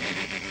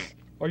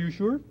 Are you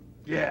sure?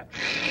 Yeah.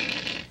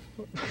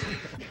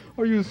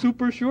 Are you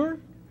super sure?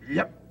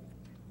 Yep.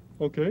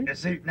 Okay. You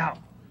see, now,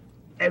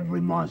 every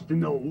monster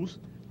knows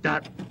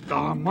that the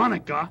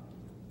harmonica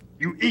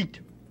you eat.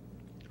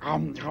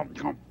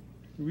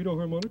 You eat a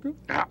harmonica?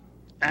 Yeah.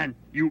 And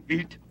you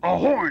eat a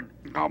horn.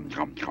 You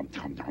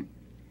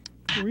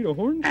eat a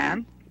horn?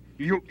 And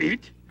you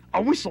eat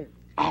a whistle.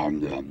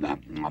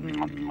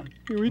 You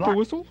eat the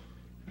whistle?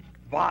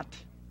 But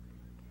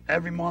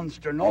every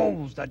monster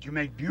knows that you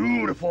make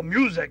beautiful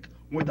music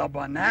with a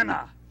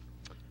banana.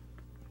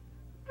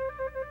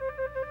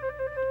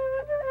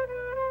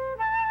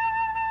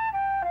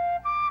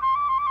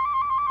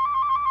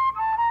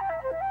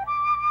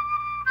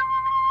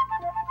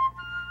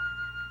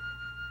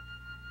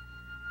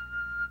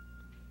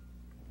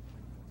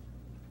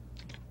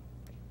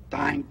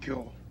 Thank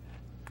you.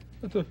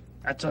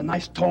 That's a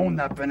nice tone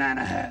that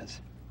banana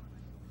has.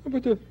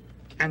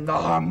 And the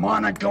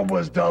harmonica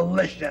was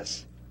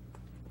delicious.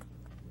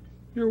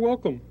 You're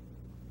welcome.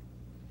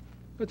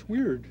 That's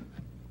weird.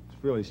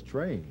 It's really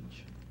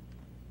strange.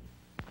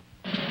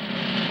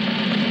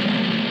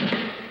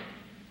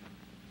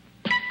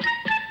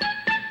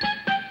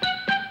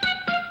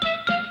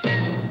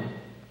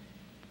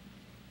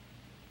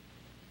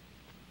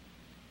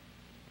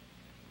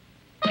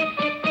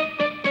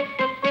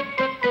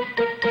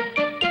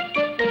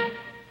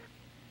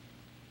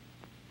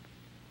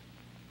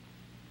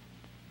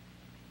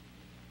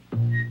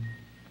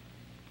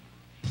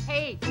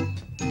 Hey,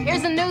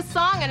 here's a new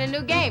song and a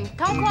new game.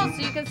 Come close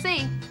so you can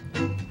see.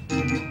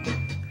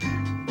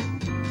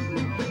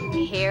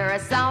 Here are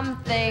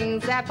some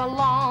things that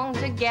belong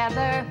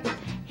together.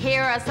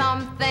 Here are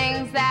some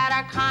things that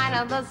are kind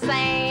of the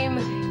same.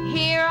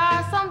 Here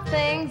are some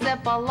things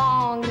that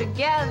belong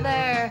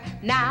together.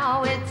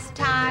 Now it's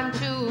time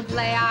to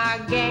play our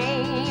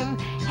game.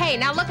 Hey,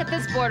 now look at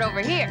this board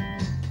over here.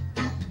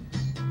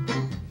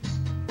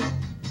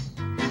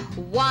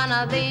 One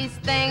of these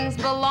things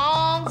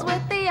belongs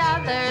with the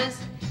others.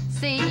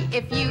 See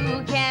if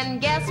you can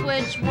guess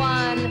which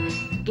one.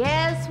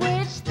 Guess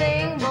which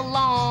thing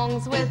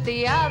belongs with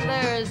the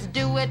others.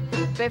 Do it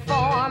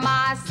before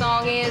my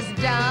song is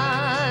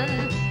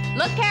done.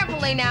 Look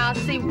carefully now,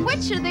 see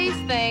which of these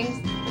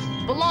things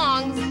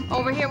belongs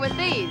over here with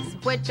these.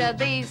 Which of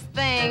these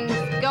things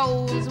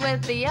goes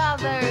with the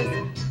others?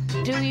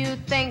 Do you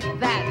think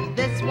that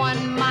this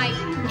one might?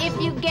 If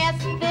you guess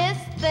this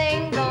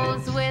thing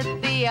goes with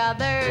the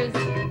others,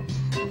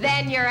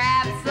 then you're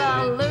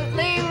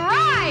absolutely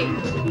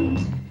right.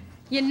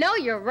 You know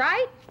you're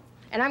right,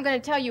 and I'm going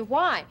to tell you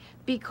why.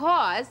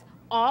 Because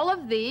all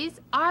of these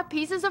are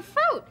pieces of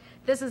fruit.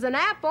 This is an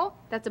apple,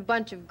 that's a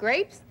bunch of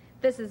grapes,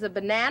 this is a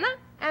banana,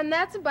 and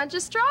that's a bunch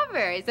of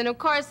strawberries. And of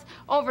course,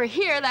 over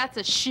here, that's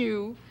a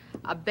shoe,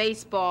 a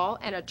baseball,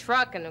 and a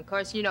truck, and of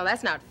course, you know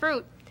that's not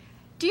fruit.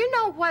 Do you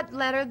know what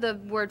letter the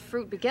word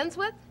fruit begins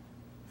with?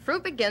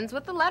 Fruit begins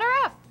with the letter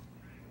F.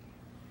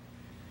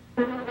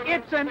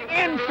 It's an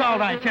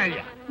insult, I tell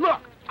you. Look,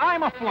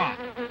 I'm a fly.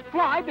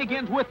 Fly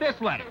begins with this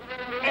letter,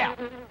 F.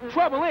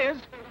 Trouble is,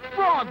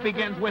 frog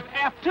begins with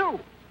F too.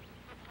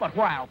 But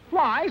while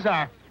flies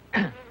are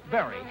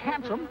very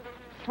handsome,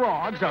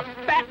 frogs are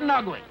fat and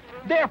ugly.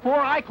 Therefore,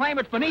 I claim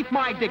it's beneath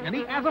my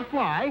dignity as a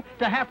fly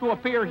to have to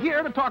appear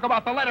here to talk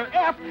about the letter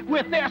F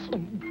with this.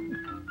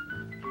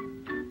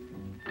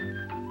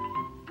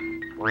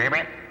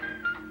 Ribbit.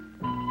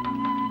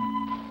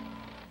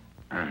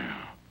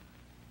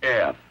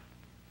 F.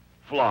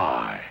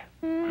 Fly.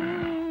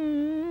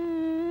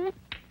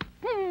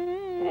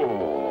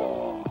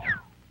 Oh.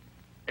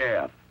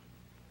 F.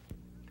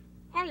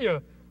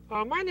 Hiya,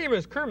 my name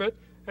is Kermit,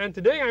 and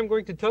today I'm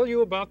going to tell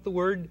you about the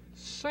word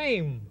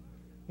same.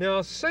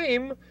 Now,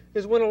 same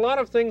is when a lot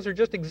of things are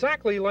just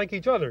exactly like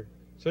each other,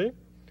 see?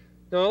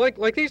 Now,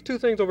 like these two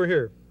things over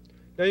here.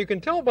 Now, you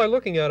can tell by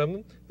looking at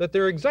them that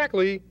they're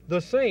exactly the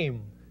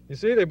same. You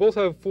see, they both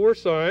have four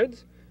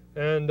sides,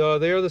 and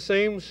they are the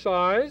same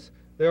size,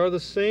 they are the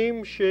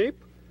same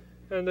shape,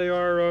 and they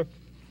are,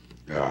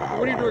 what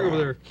are you doing over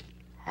there?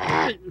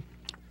 Hey,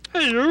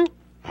 you!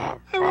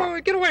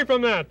 Hey, get away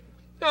from that!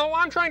 Now,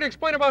 I'm trying to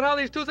explain about how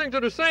these two things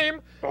are the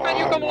same, and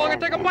you come along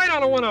and take a bite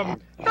out of one of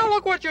them. Now,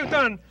 look what you've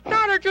done.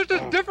 Now they're just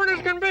as different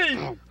as can be.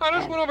 Now,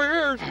 this one over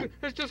here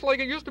is just like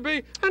it used to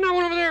be, and that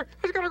one over there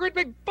has got a great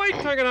big bite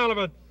taken out of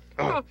it.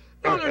 No,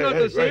 they're not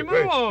the same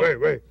at all.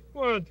 Wait.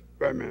 What?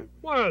 Wait a minute.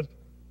 What?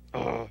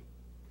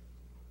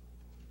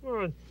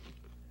 What?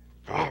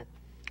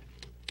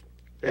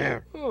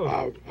 There.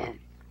 Oh,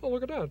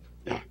 look at that.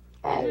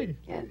 Hey.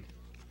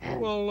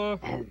 Well,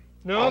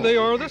 now they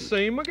are the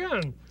same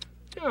again.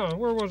 Yeah,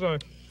 where was I?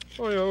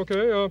 Oh, yeah,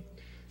 okay.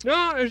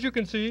 Now, as you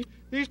can see,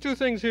 these two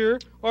things here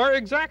are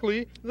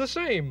exactly the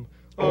same.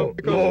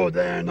 No,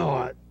 they're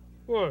not.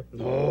 Why?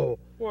 No.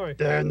 Why?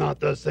 They're not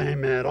the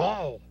same at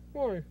all.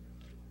 Why?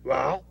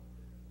 Well,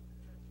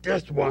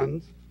 this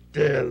one's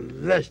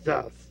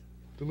delicious.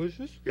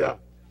 Delicious? Yeah.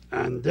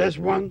 And this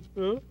one,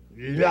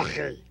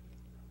 yucky.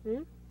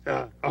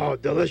 Yeah. Oh,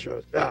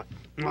 delicious. Yeah.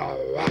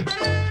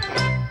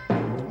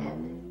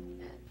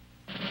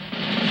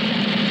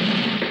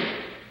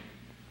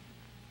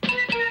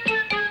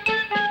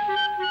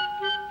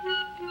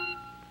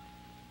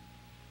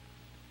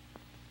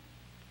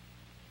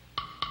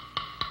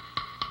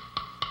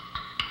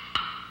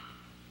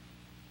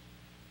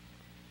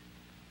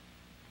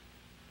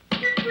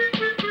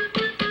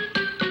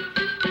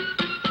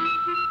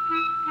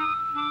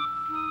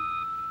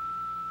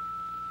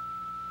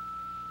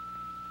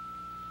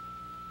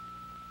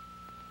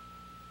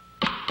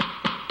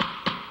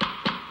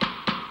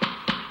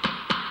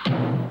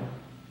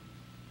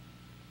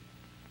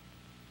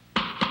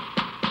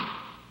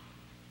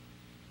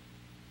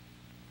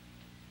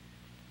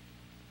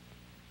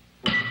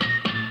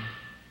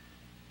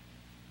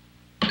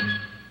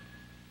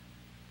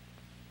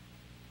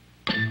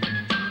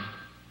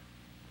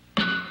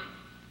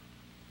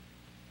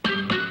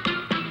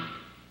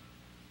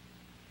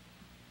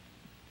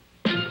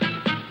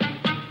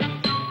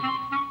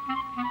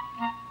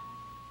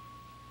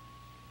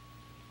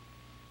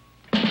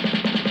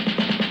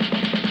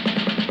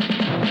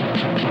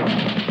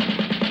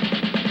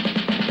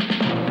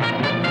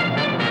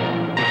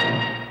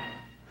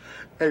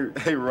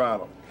 Hey,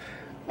 Ronald.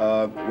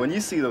 When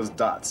you see those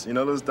dots, you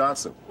know those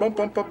dots? Bump,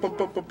 bump, bump, bump,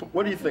 bump, bump,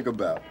 what do you think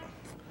about?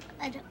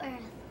 The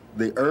earth.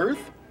 The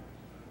earth?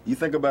 You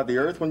think about the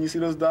earth when you see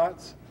those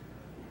dots?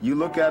 You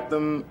look at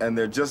them and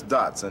they're just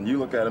dots, and you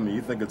look at them and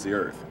you think it's the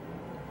earth.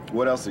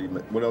 What else do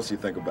you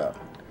think about?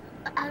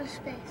 Outer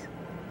space.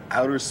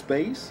 Outer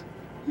space?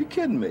 You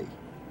kidding me?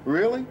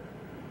 Really?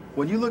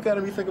 When you look at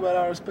them, you think about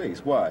outer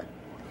space. Why?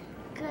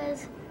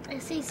 Because I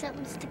see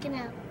something sticking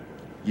out.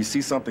 You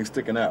see something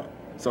sticking out.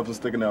 Something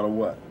sticking out of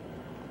what?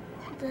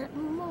 The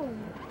moon.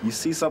 You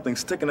see something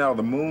sticking out of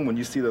the moon when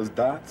you see those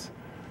dots?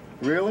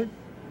 Really?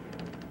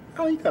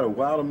 Oh, you got a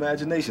wild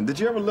imagination. Did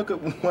you ever look at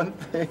one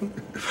thing?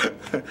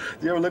 Did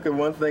you ever look at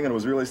one thing and it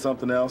was really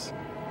something else?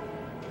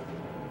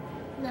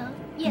 No.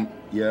 Yeah.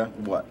 Yeah?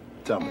 What?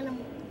 Tell me.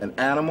 Animal. An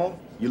animal?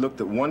 You looked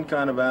at one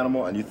kind of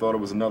animal and you thought it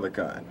was another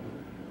kind.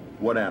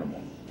 What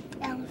animal?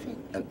 Elephant.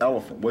 An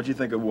elephant. What'd you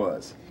think it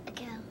was? A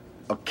cow.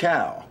 A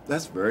cow.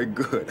 That's very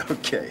good.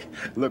 Okay.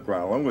 Look,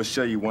 Ronald, I'm going to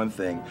show you one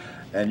thing,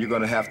 and you're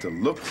going to have to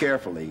look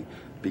carefully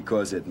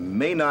because it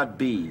may not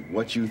be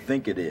what you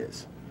think it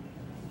is.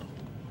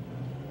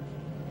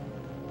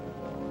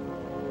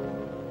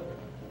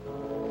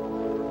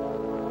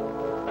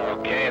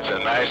 Okay, it's a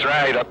nice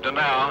ride up to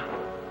now.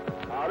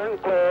 Out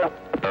and clear.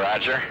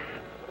 Roger.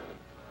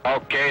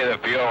 Okay, the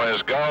fuel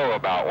is go,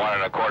 about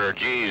 1 1/4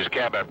 G's.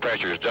 Cabin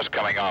pressure is just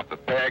coming off the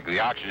peg. The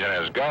oxygen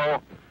is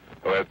go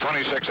with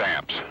 26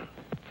 amps.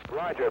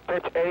 Roger,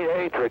 pitch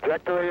AA,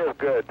 trajectory is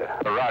good.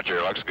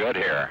 Roger, looks good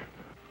here.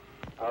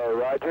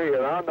 Roger,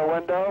 you're on the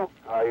window.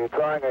 Are you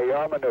trying a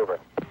yaw maneuver?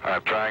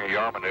 I'm trying a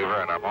yaw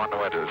maneuver, and I'm on the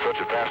window. It's such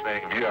a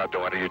fascinating view out the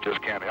window, you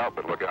just can't help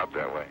but look out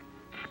that way.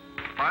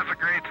 Plasma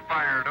grade's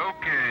fired,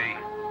 okay.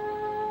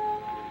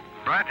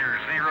 Roger,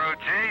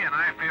 0J, and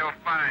I feel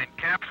fine.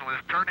 Capsule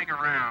is turning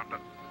around.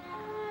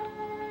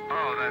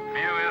 Oh, that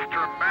view is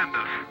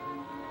tremendous.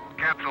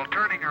 Capsule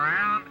turning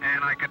around,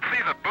 and I could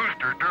see the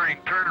booster during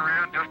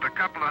turnaround just a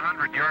couple of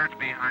 100 yards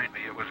behind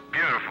me. It was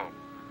beautiful.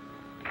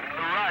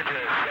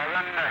 Roger,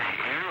 7.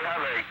 You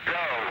have a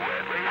go,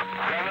 at least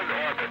 7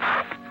 orbits.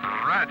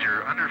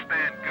 Roger,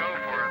 understand go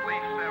for at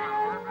least 7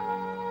 orbits.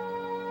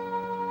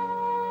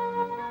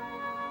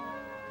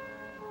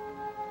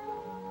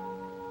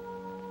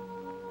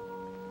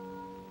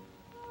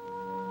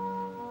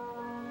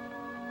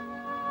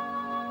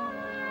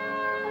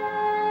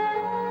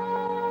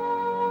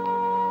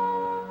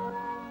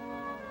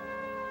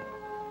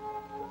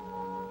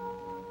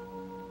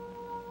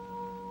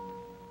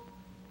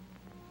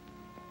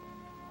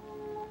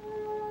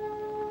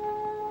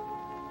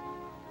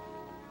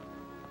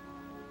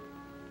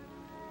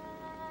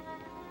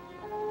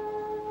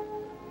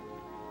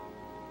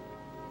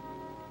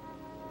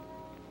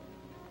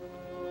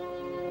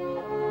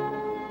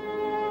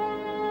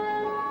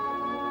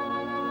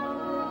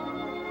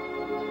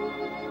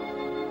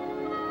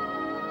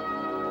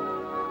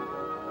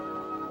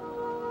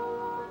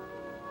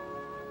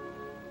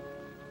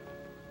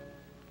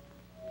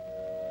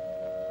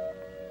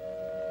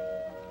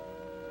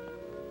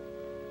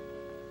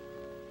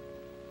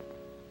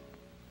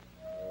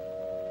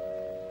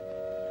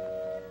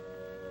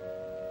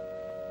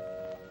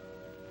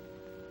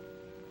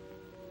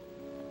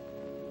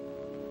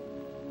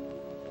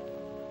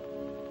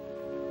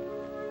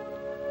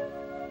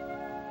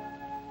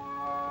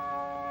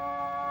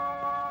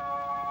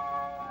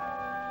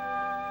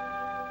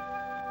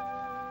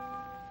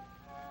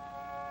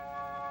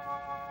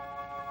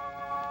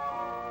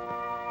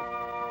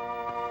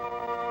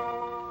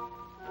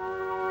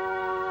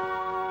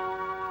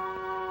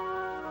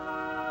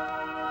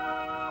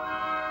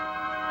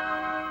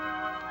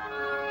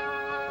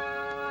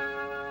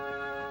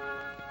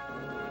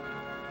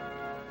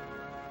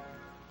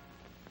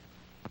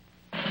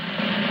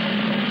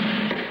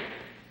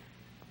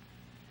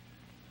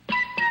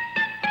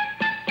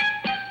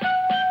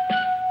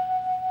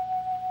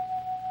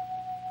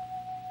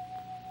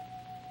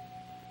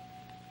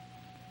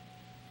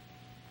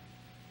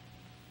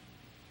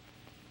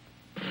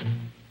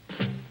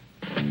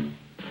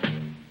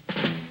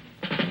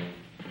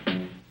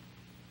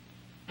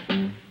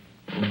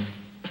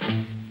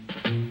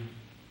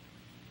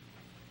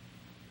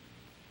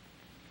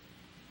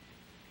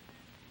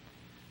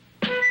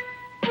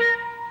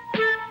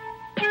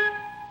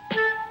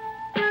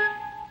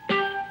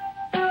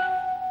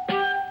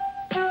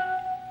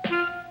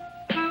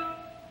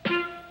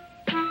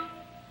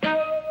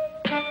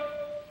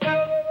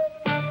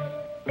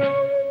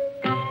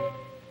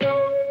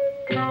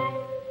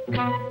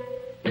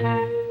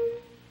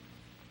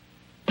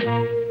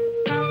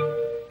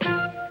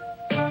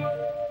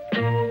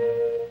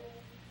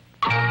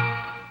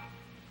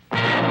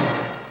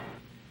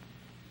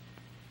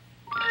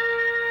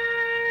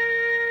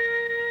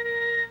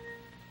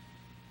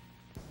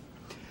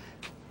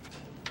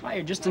 Why,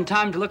 you're just in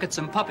time to look at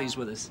some puppies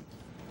with us.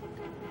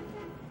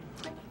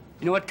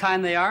 You know what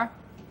kind they are?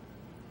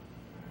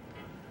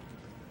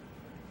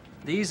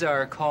 These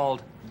are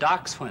called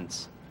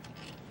dachshunds.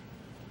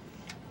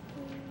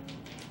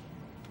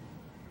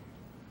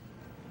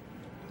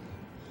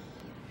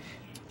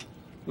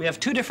 We have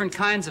two different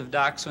kinds of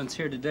dachshunds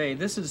here today.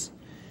 This is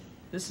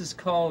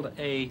called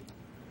a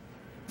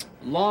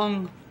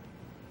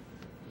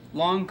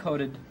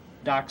long-coated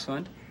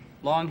dachshund,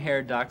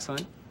 long-haired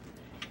dachshund,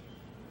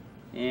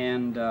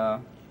 and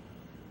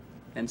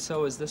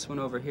so is this one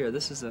over here.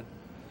 This is a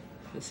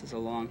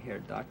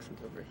long-haired dachshund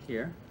over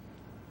here.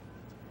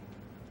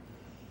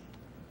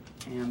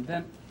 And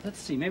then let's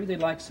see, maybe they'd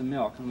like some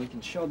milk, and we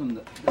can show them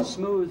the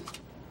smooth.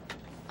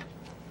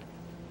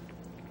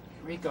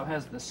 Rico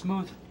has the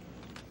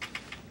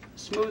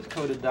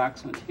smooth-coated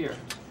dachshund here.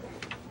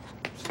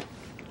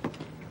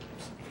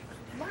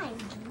 Mine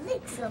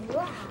licks a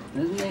lot.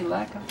 Isn't they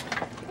like 'em?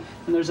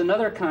 And there's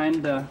another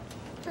kind Look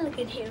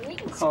at him. He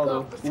can called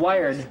scope a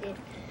wired.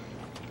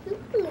 Look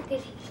at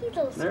him. He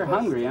don't They're scope.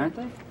 hungry, aren't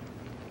they?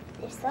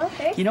 They're so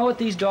thirsty. You know what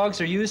these dogs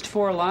are used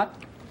for a lot?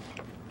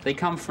 They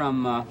come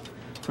from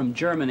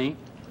Germany.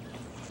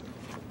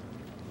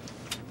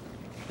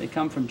 They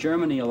come from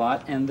Germany a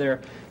lot, and they're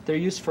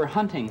used for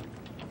hunting.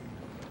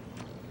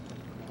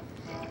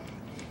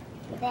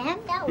 Them?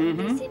 That would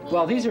be silly.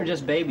 Well, these are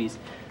just babies.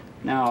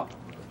 Now,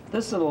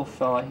 this little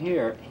fella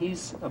here,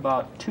 he's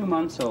about 2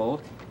 months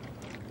old,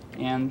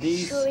 and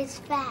these. Sure is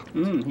fat.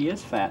 He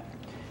is fat,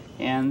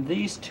 and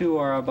these two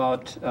are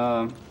about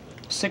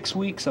 6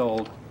 weeks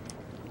old.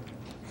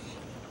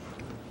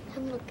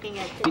 I'm looking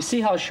at this. You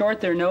see how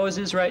short their nose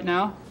is right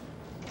now?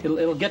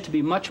 It'll get to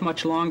be much,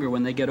 much longer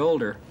when they get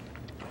older.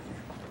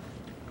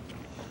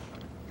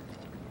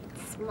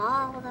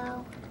 Small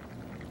though.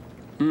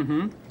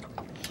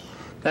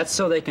 That's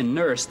so they can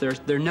nurse.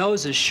 Their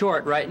nose is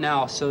short right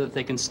now, so that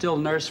they can still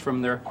nurse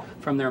from their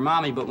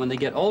mommy. But when they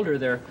get older,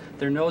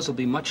 their nose will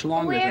be much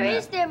longer than that. Where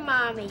is their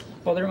mommy?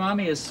 Well, their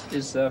mommy is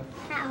At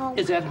home.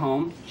 at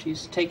home.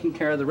 She's taking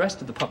care of the rest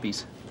of the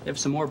puppies. They have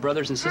some more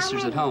brothers and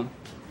sisters at home.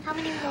 How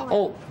many more?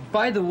 Oh,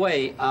 by the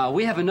way,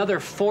 we have another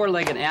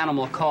four-legged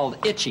animal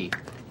called Itchy,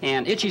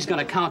 and Itchy's going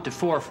to count to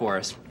 4 for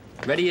us.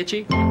 Ready,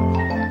 Itchy?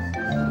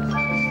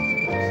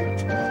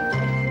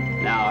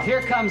 Now,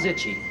 here comes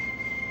Itchy.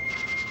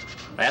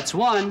 That's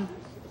 1.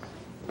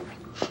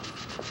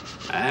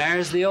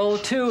 There's the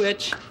old 2,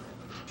 Itch.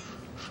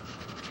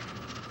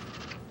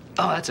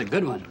 Oh, that's a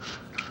good one.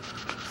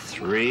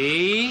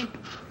 3.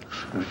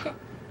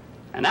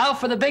 And now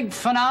for the big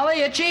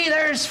finale, Itchy,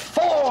 there's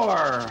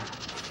 4.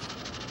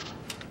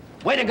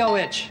 Way to go,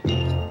 Itch. 1,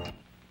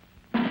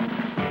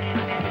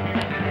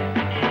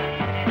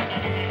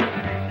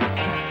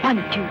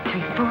 2,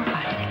 3, 4,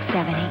 5, 6,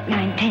 7, 8,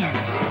 9, 10.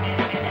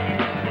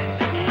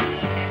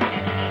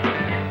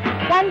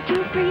 1,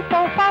 2, 3,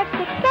 4, 5,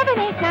 6, 7,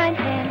 8, 9,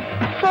 10.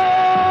 4.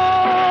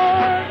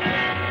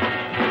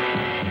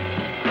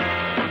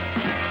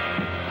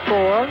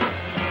 4.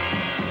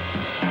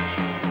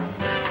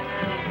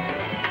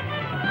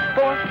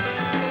 4.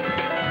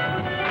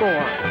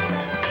 4.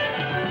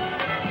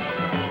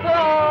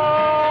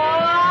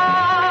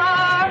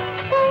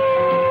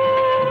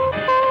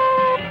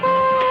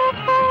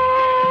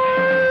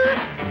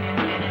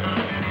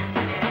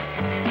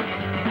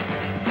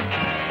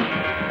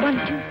 1,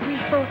 2, 3,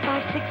 4,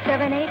 5, 6,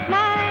 7, 8,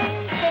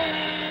 9, 10.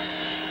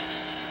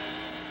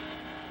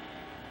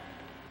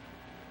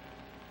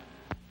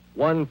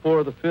 1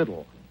 for the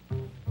fiddle.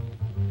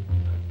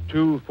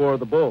 2 for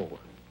the bow.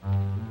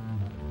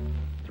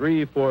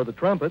 3 for the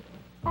trumpet.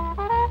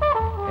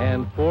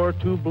 And 4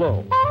 to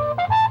blow.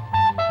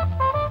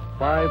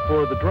 5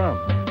 for the drum.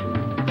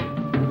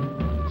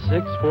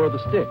 6 for the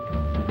stick.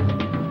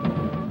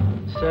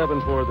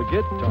 7 for the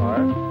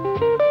guitar.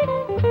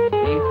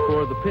 8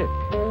 for the pick.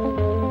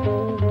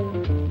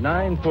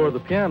 9 for the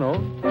piano.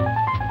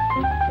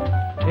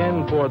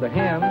 10 for the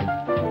hand.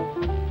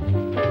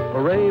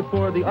 Hooray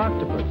for the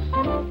octopus.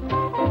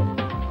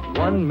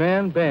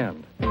 One-man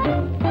band.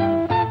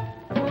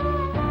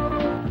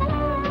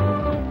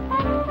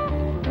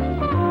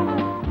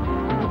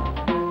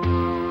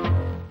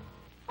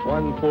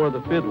 One for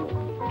the fiddle,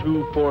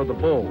 2 for the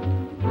bow,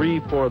 3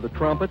 for the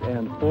trumpet,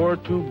 and 4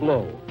 to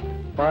blow.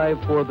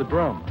 5 for the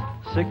drum,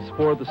 6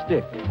 for the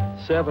stick,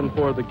 7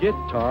 for the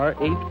guitar,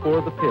 8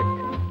 for the pick,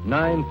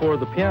 9 for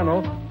the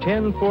piano,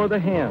 10 for the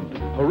hand.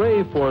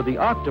 Hooray for the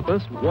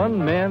octopus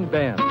one-man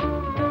band.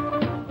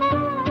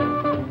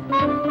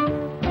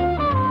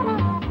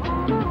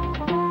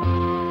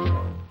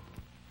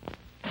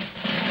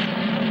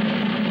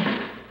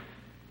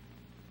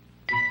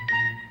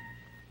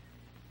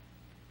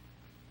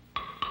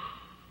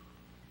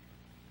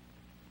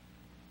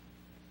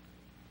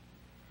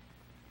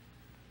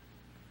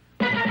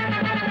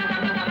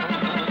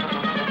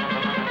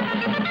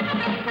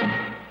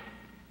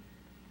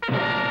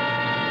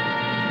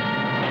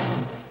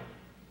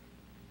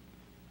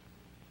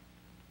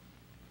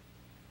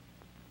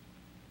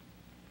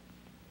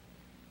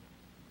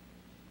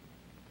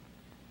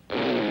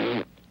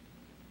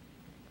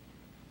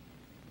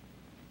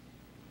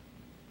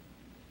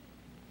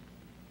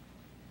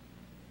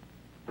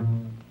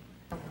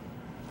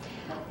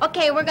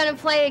 Okay, we're gonna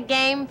play a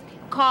game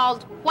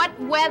called What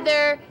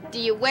Weather Do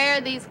You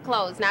Wear These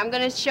Clothes? Now, I'm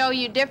going to show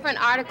you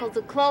different articles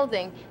of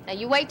clothing. Now,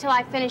 you wait till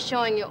I finish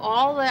showing you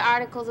all the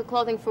articles of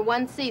clothing for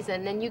one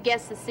season, then you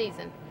guess the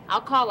season.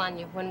 I'll call on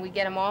you when we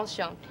get them all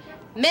shown.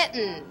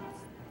 Mittens.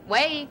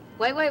 Wait.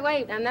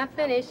 I'm not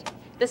finished.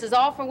 This is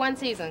all for one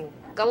season.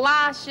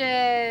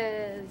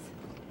 Galoshes.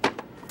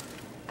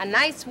 A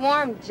nice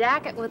warm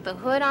jacket with a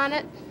hood on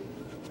it.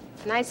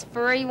 Nice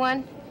furry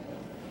one.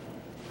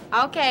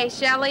 Okay,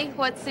 Shelley,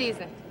 what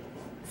season?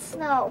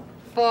 Snow.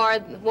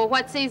 Well,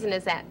 what season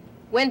is that?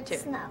 Winter.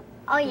 Snow.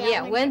 Oh, yeah.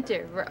 Yeah,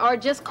 winter. Or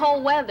just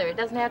cold weather. It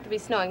doesn't have to be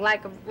snowing,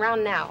 like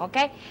around now,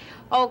 okay?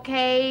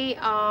 Okay,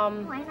 I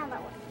know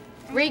that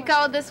one.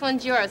 Rico, this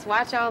one's yours.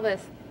 Watch all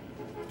this.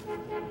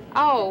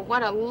 Oh,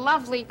 what a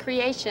lovely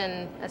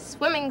creation. A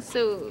swimming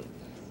suit.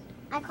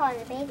 I call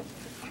it a baby.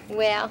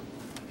 Well,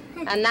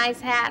 a nice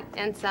hat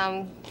and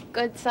some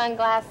good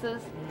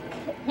sunglasses.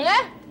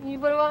 Yeah? You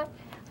put them on?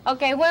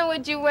 Okay, when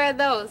would you wear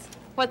those?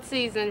 What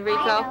season, Rico?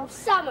 I know.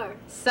 Summer.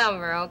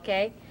 Summer,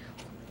 okay.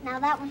 Now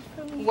that one's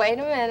for me. Wait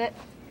a minute.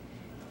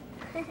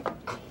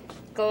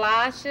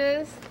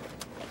 Galoshes.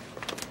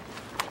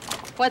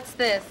 What's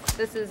this?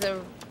 This is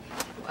a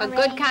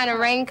good kind of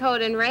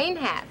raincoat and rain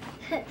hat.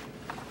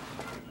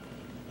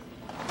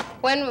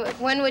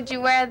 When would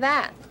you wear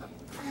that?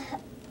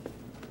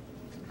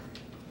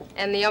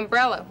 And the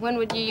umbrella, when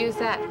would you use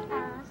that?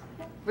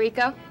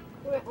 Rico?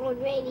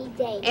 On rainy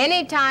days.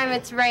 Anytime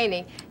it's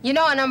raining. You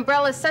know, an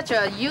umbrella is such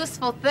a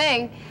useful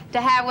thing to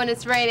have when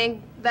it's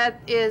raining. That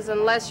is,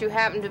 unless you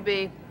happen to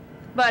be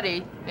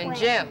Buddy and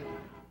Jim.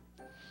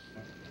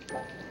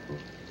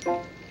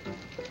 Well,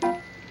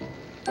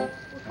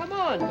 come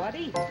on,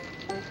 buddy.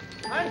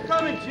 I'm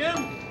coming, Jim.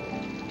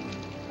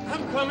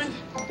 I'm coming.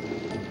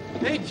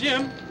 Hey,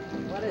 Jim.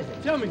 What is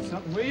it? Tell me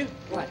something, will you?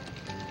 What?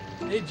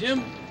 Hey,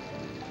 Jim.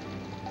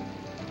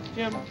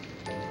 Jim.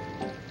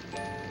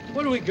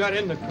 What do we got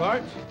in the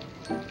cart?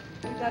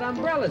 We got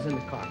umbrellas in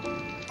the cart.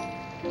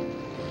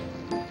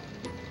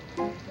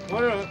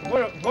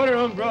 What are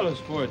umbrellas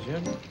for,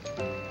 Jim?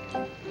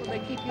 Well, they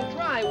keep you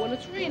dry when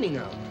it's raining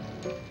out.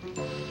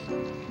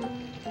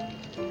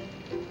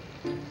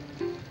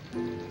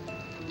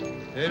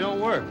 They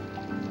don't work.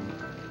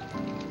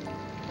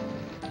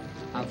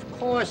 Of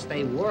course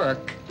they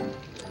work.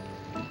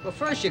 But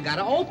first you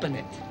gotta open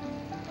it.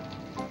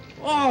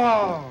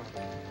 Oh!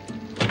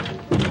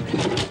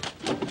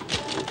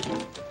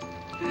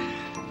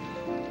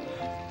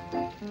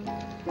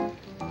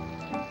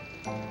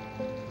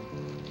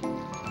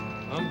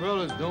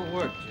 Umbrellas don't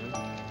work, Jim.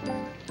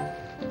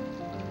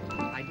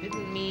 I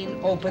didn't mean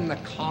open the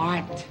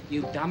cart,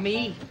 you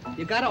dummy.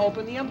 You gotta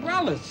open the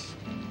umbrellas.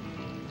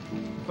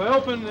 If I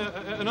open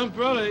an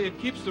umbrella, it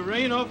keeps the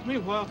rain off me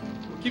while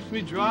it keeps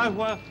me dry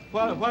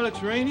while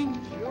it's raining.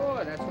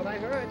 Sure, that's what I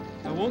heard.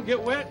 I won't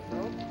get wet.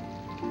 No.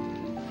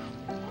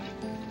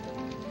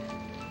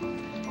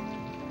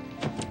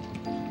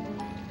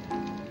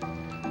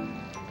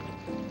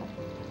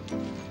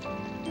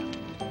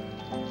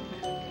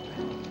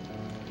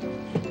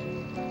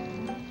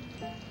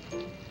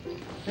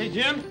 Hey,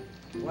 Jim.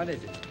 What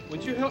is it?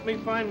 Would you help me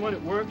find when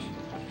it works?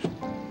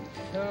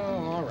 Oh,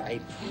 all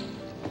right.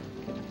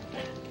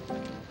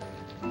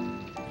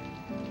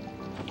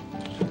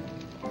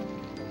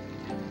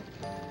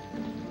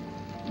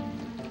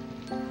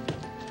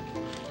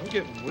 I'm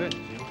getting wet,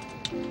 Jim.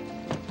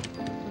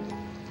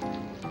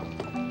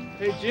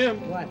 Hey,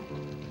 Jim. What?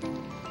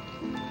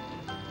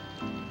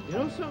 You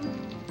know something?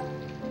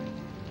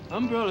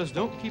 Umbrellas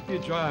don't keep you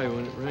dry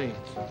when it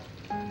rains.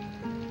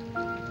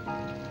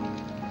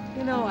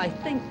 You know, I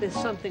think there's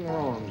something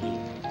wrong here.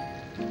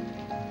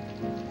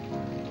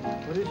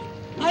 What is it?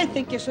 I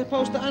think you're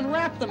supposed to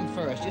unwrap them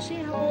first. You see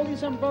how all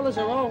these umbrellas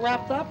are all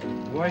wrapped up?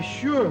 Why,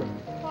 sure.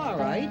 All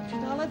right.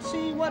 Now let's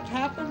see what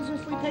happens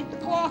if we take the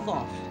cloth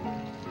off.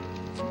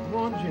 Come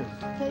on, Jim.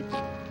 Take it.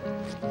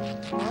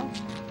 Well.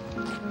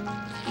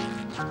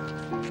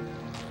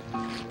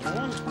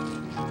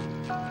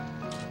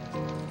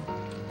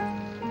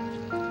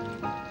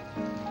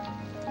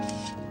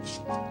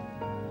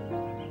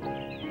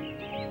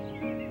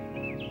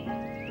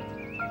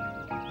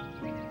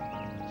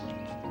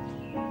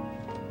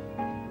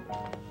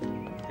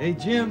 Hey,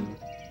 Jim.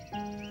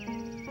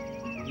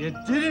 You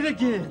did it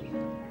again.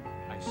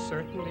 I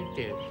certainly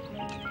did.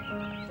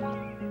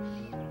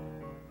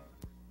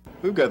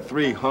 We've got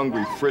 3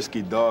 hungry,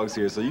 frisky dogs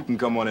here, so you can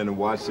come on in and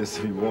watch this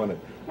if you want to.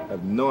 I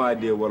have no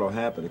idea what'll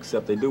happen,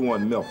 except they do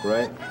want milk,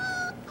 right?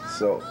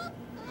 So,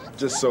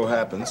 just so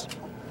happens,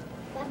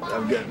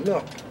 I've got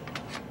milk.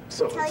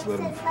 So let's let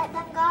them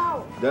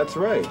go. That's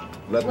right.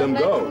 Let them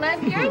go.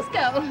 Let yours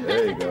go.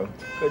 There you go.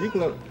 Hey, you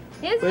can let.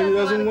 His Baby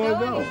doesn't want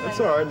to go. anyway. That's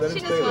all right. Let him She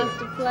stay just there. wants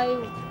to play.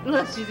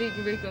 Look, she's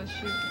eating Rico's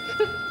shoe.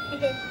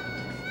 Look at that.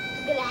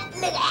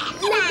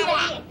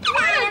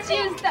 Why don't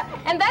you stop?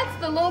 And that's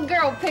the little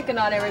girl picking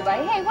on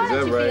everybody. Hey, why Is don't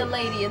that you be a right?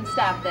 lady and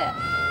stop that?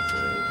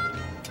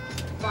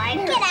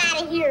 Get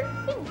out of here.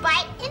 You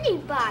bite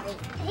anybody.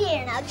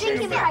 Here, now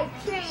drink it out.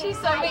 She's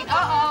so mean.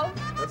 Uh-oh.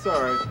 That's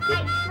all right.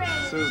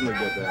 Susan will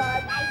get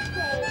that.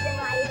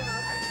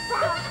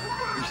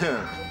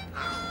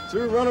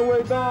 Two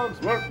runaway dogs.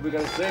 Look, we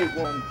gotta save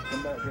one.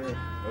 Come back here.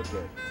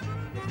 Okay.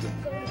 Let's go.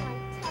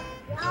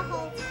 I'll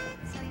hold.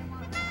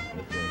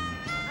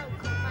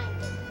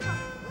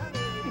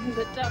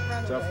 The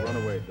tough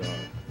runaway dog.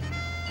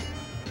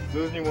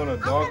 Susan, you want a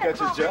dog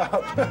catcher's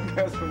job?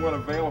 That's the one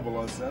available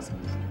on Sesame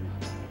Street.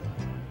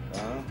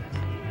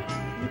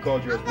 You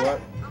called yours what?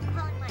 I'm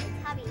calling mine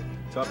Tubby.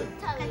 Tubby.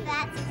 Because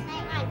that's his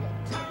name.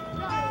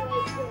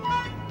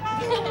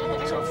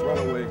 Tough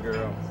runaway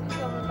girl. Is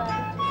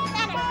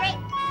that a great?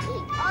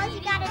 All you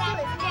gotta do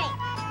is drink.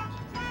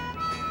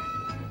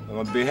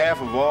 On behalf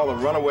of all the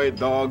runaway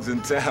dogs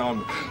in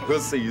town, we'll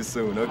see you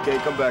soon, okay?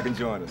 Come back and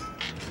join us.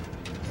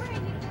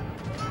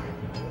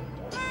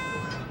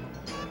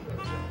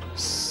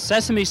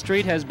 Sesame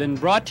Street has been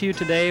brought to you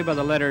today by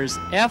the letters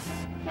F,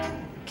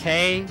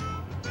 K,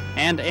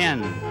 and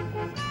N,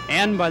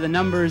 and by the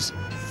numbers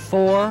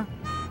 4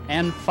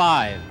 and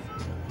 5.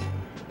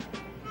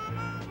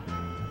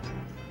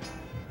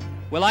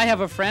 Will I Have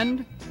a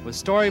Friend? Was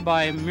story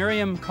by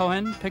Miriam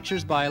Cohen,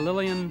 pictures by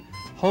Lillian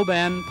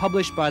Hoban,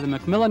 published by the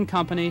Macmillan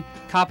Company,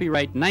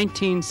 copyright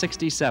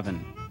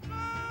 1967.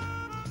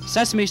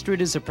 Sesame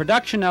Street is a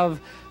production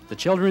of the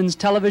Children's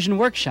Television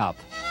Workshop.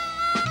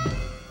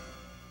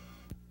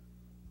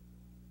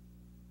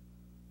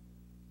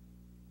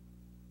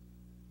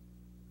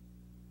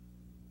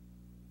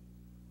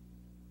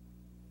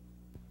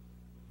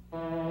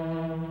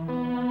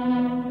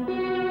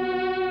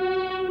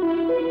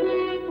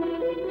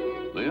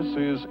 This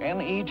is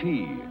NET,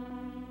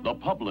 the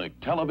Public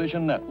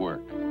Television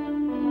Network.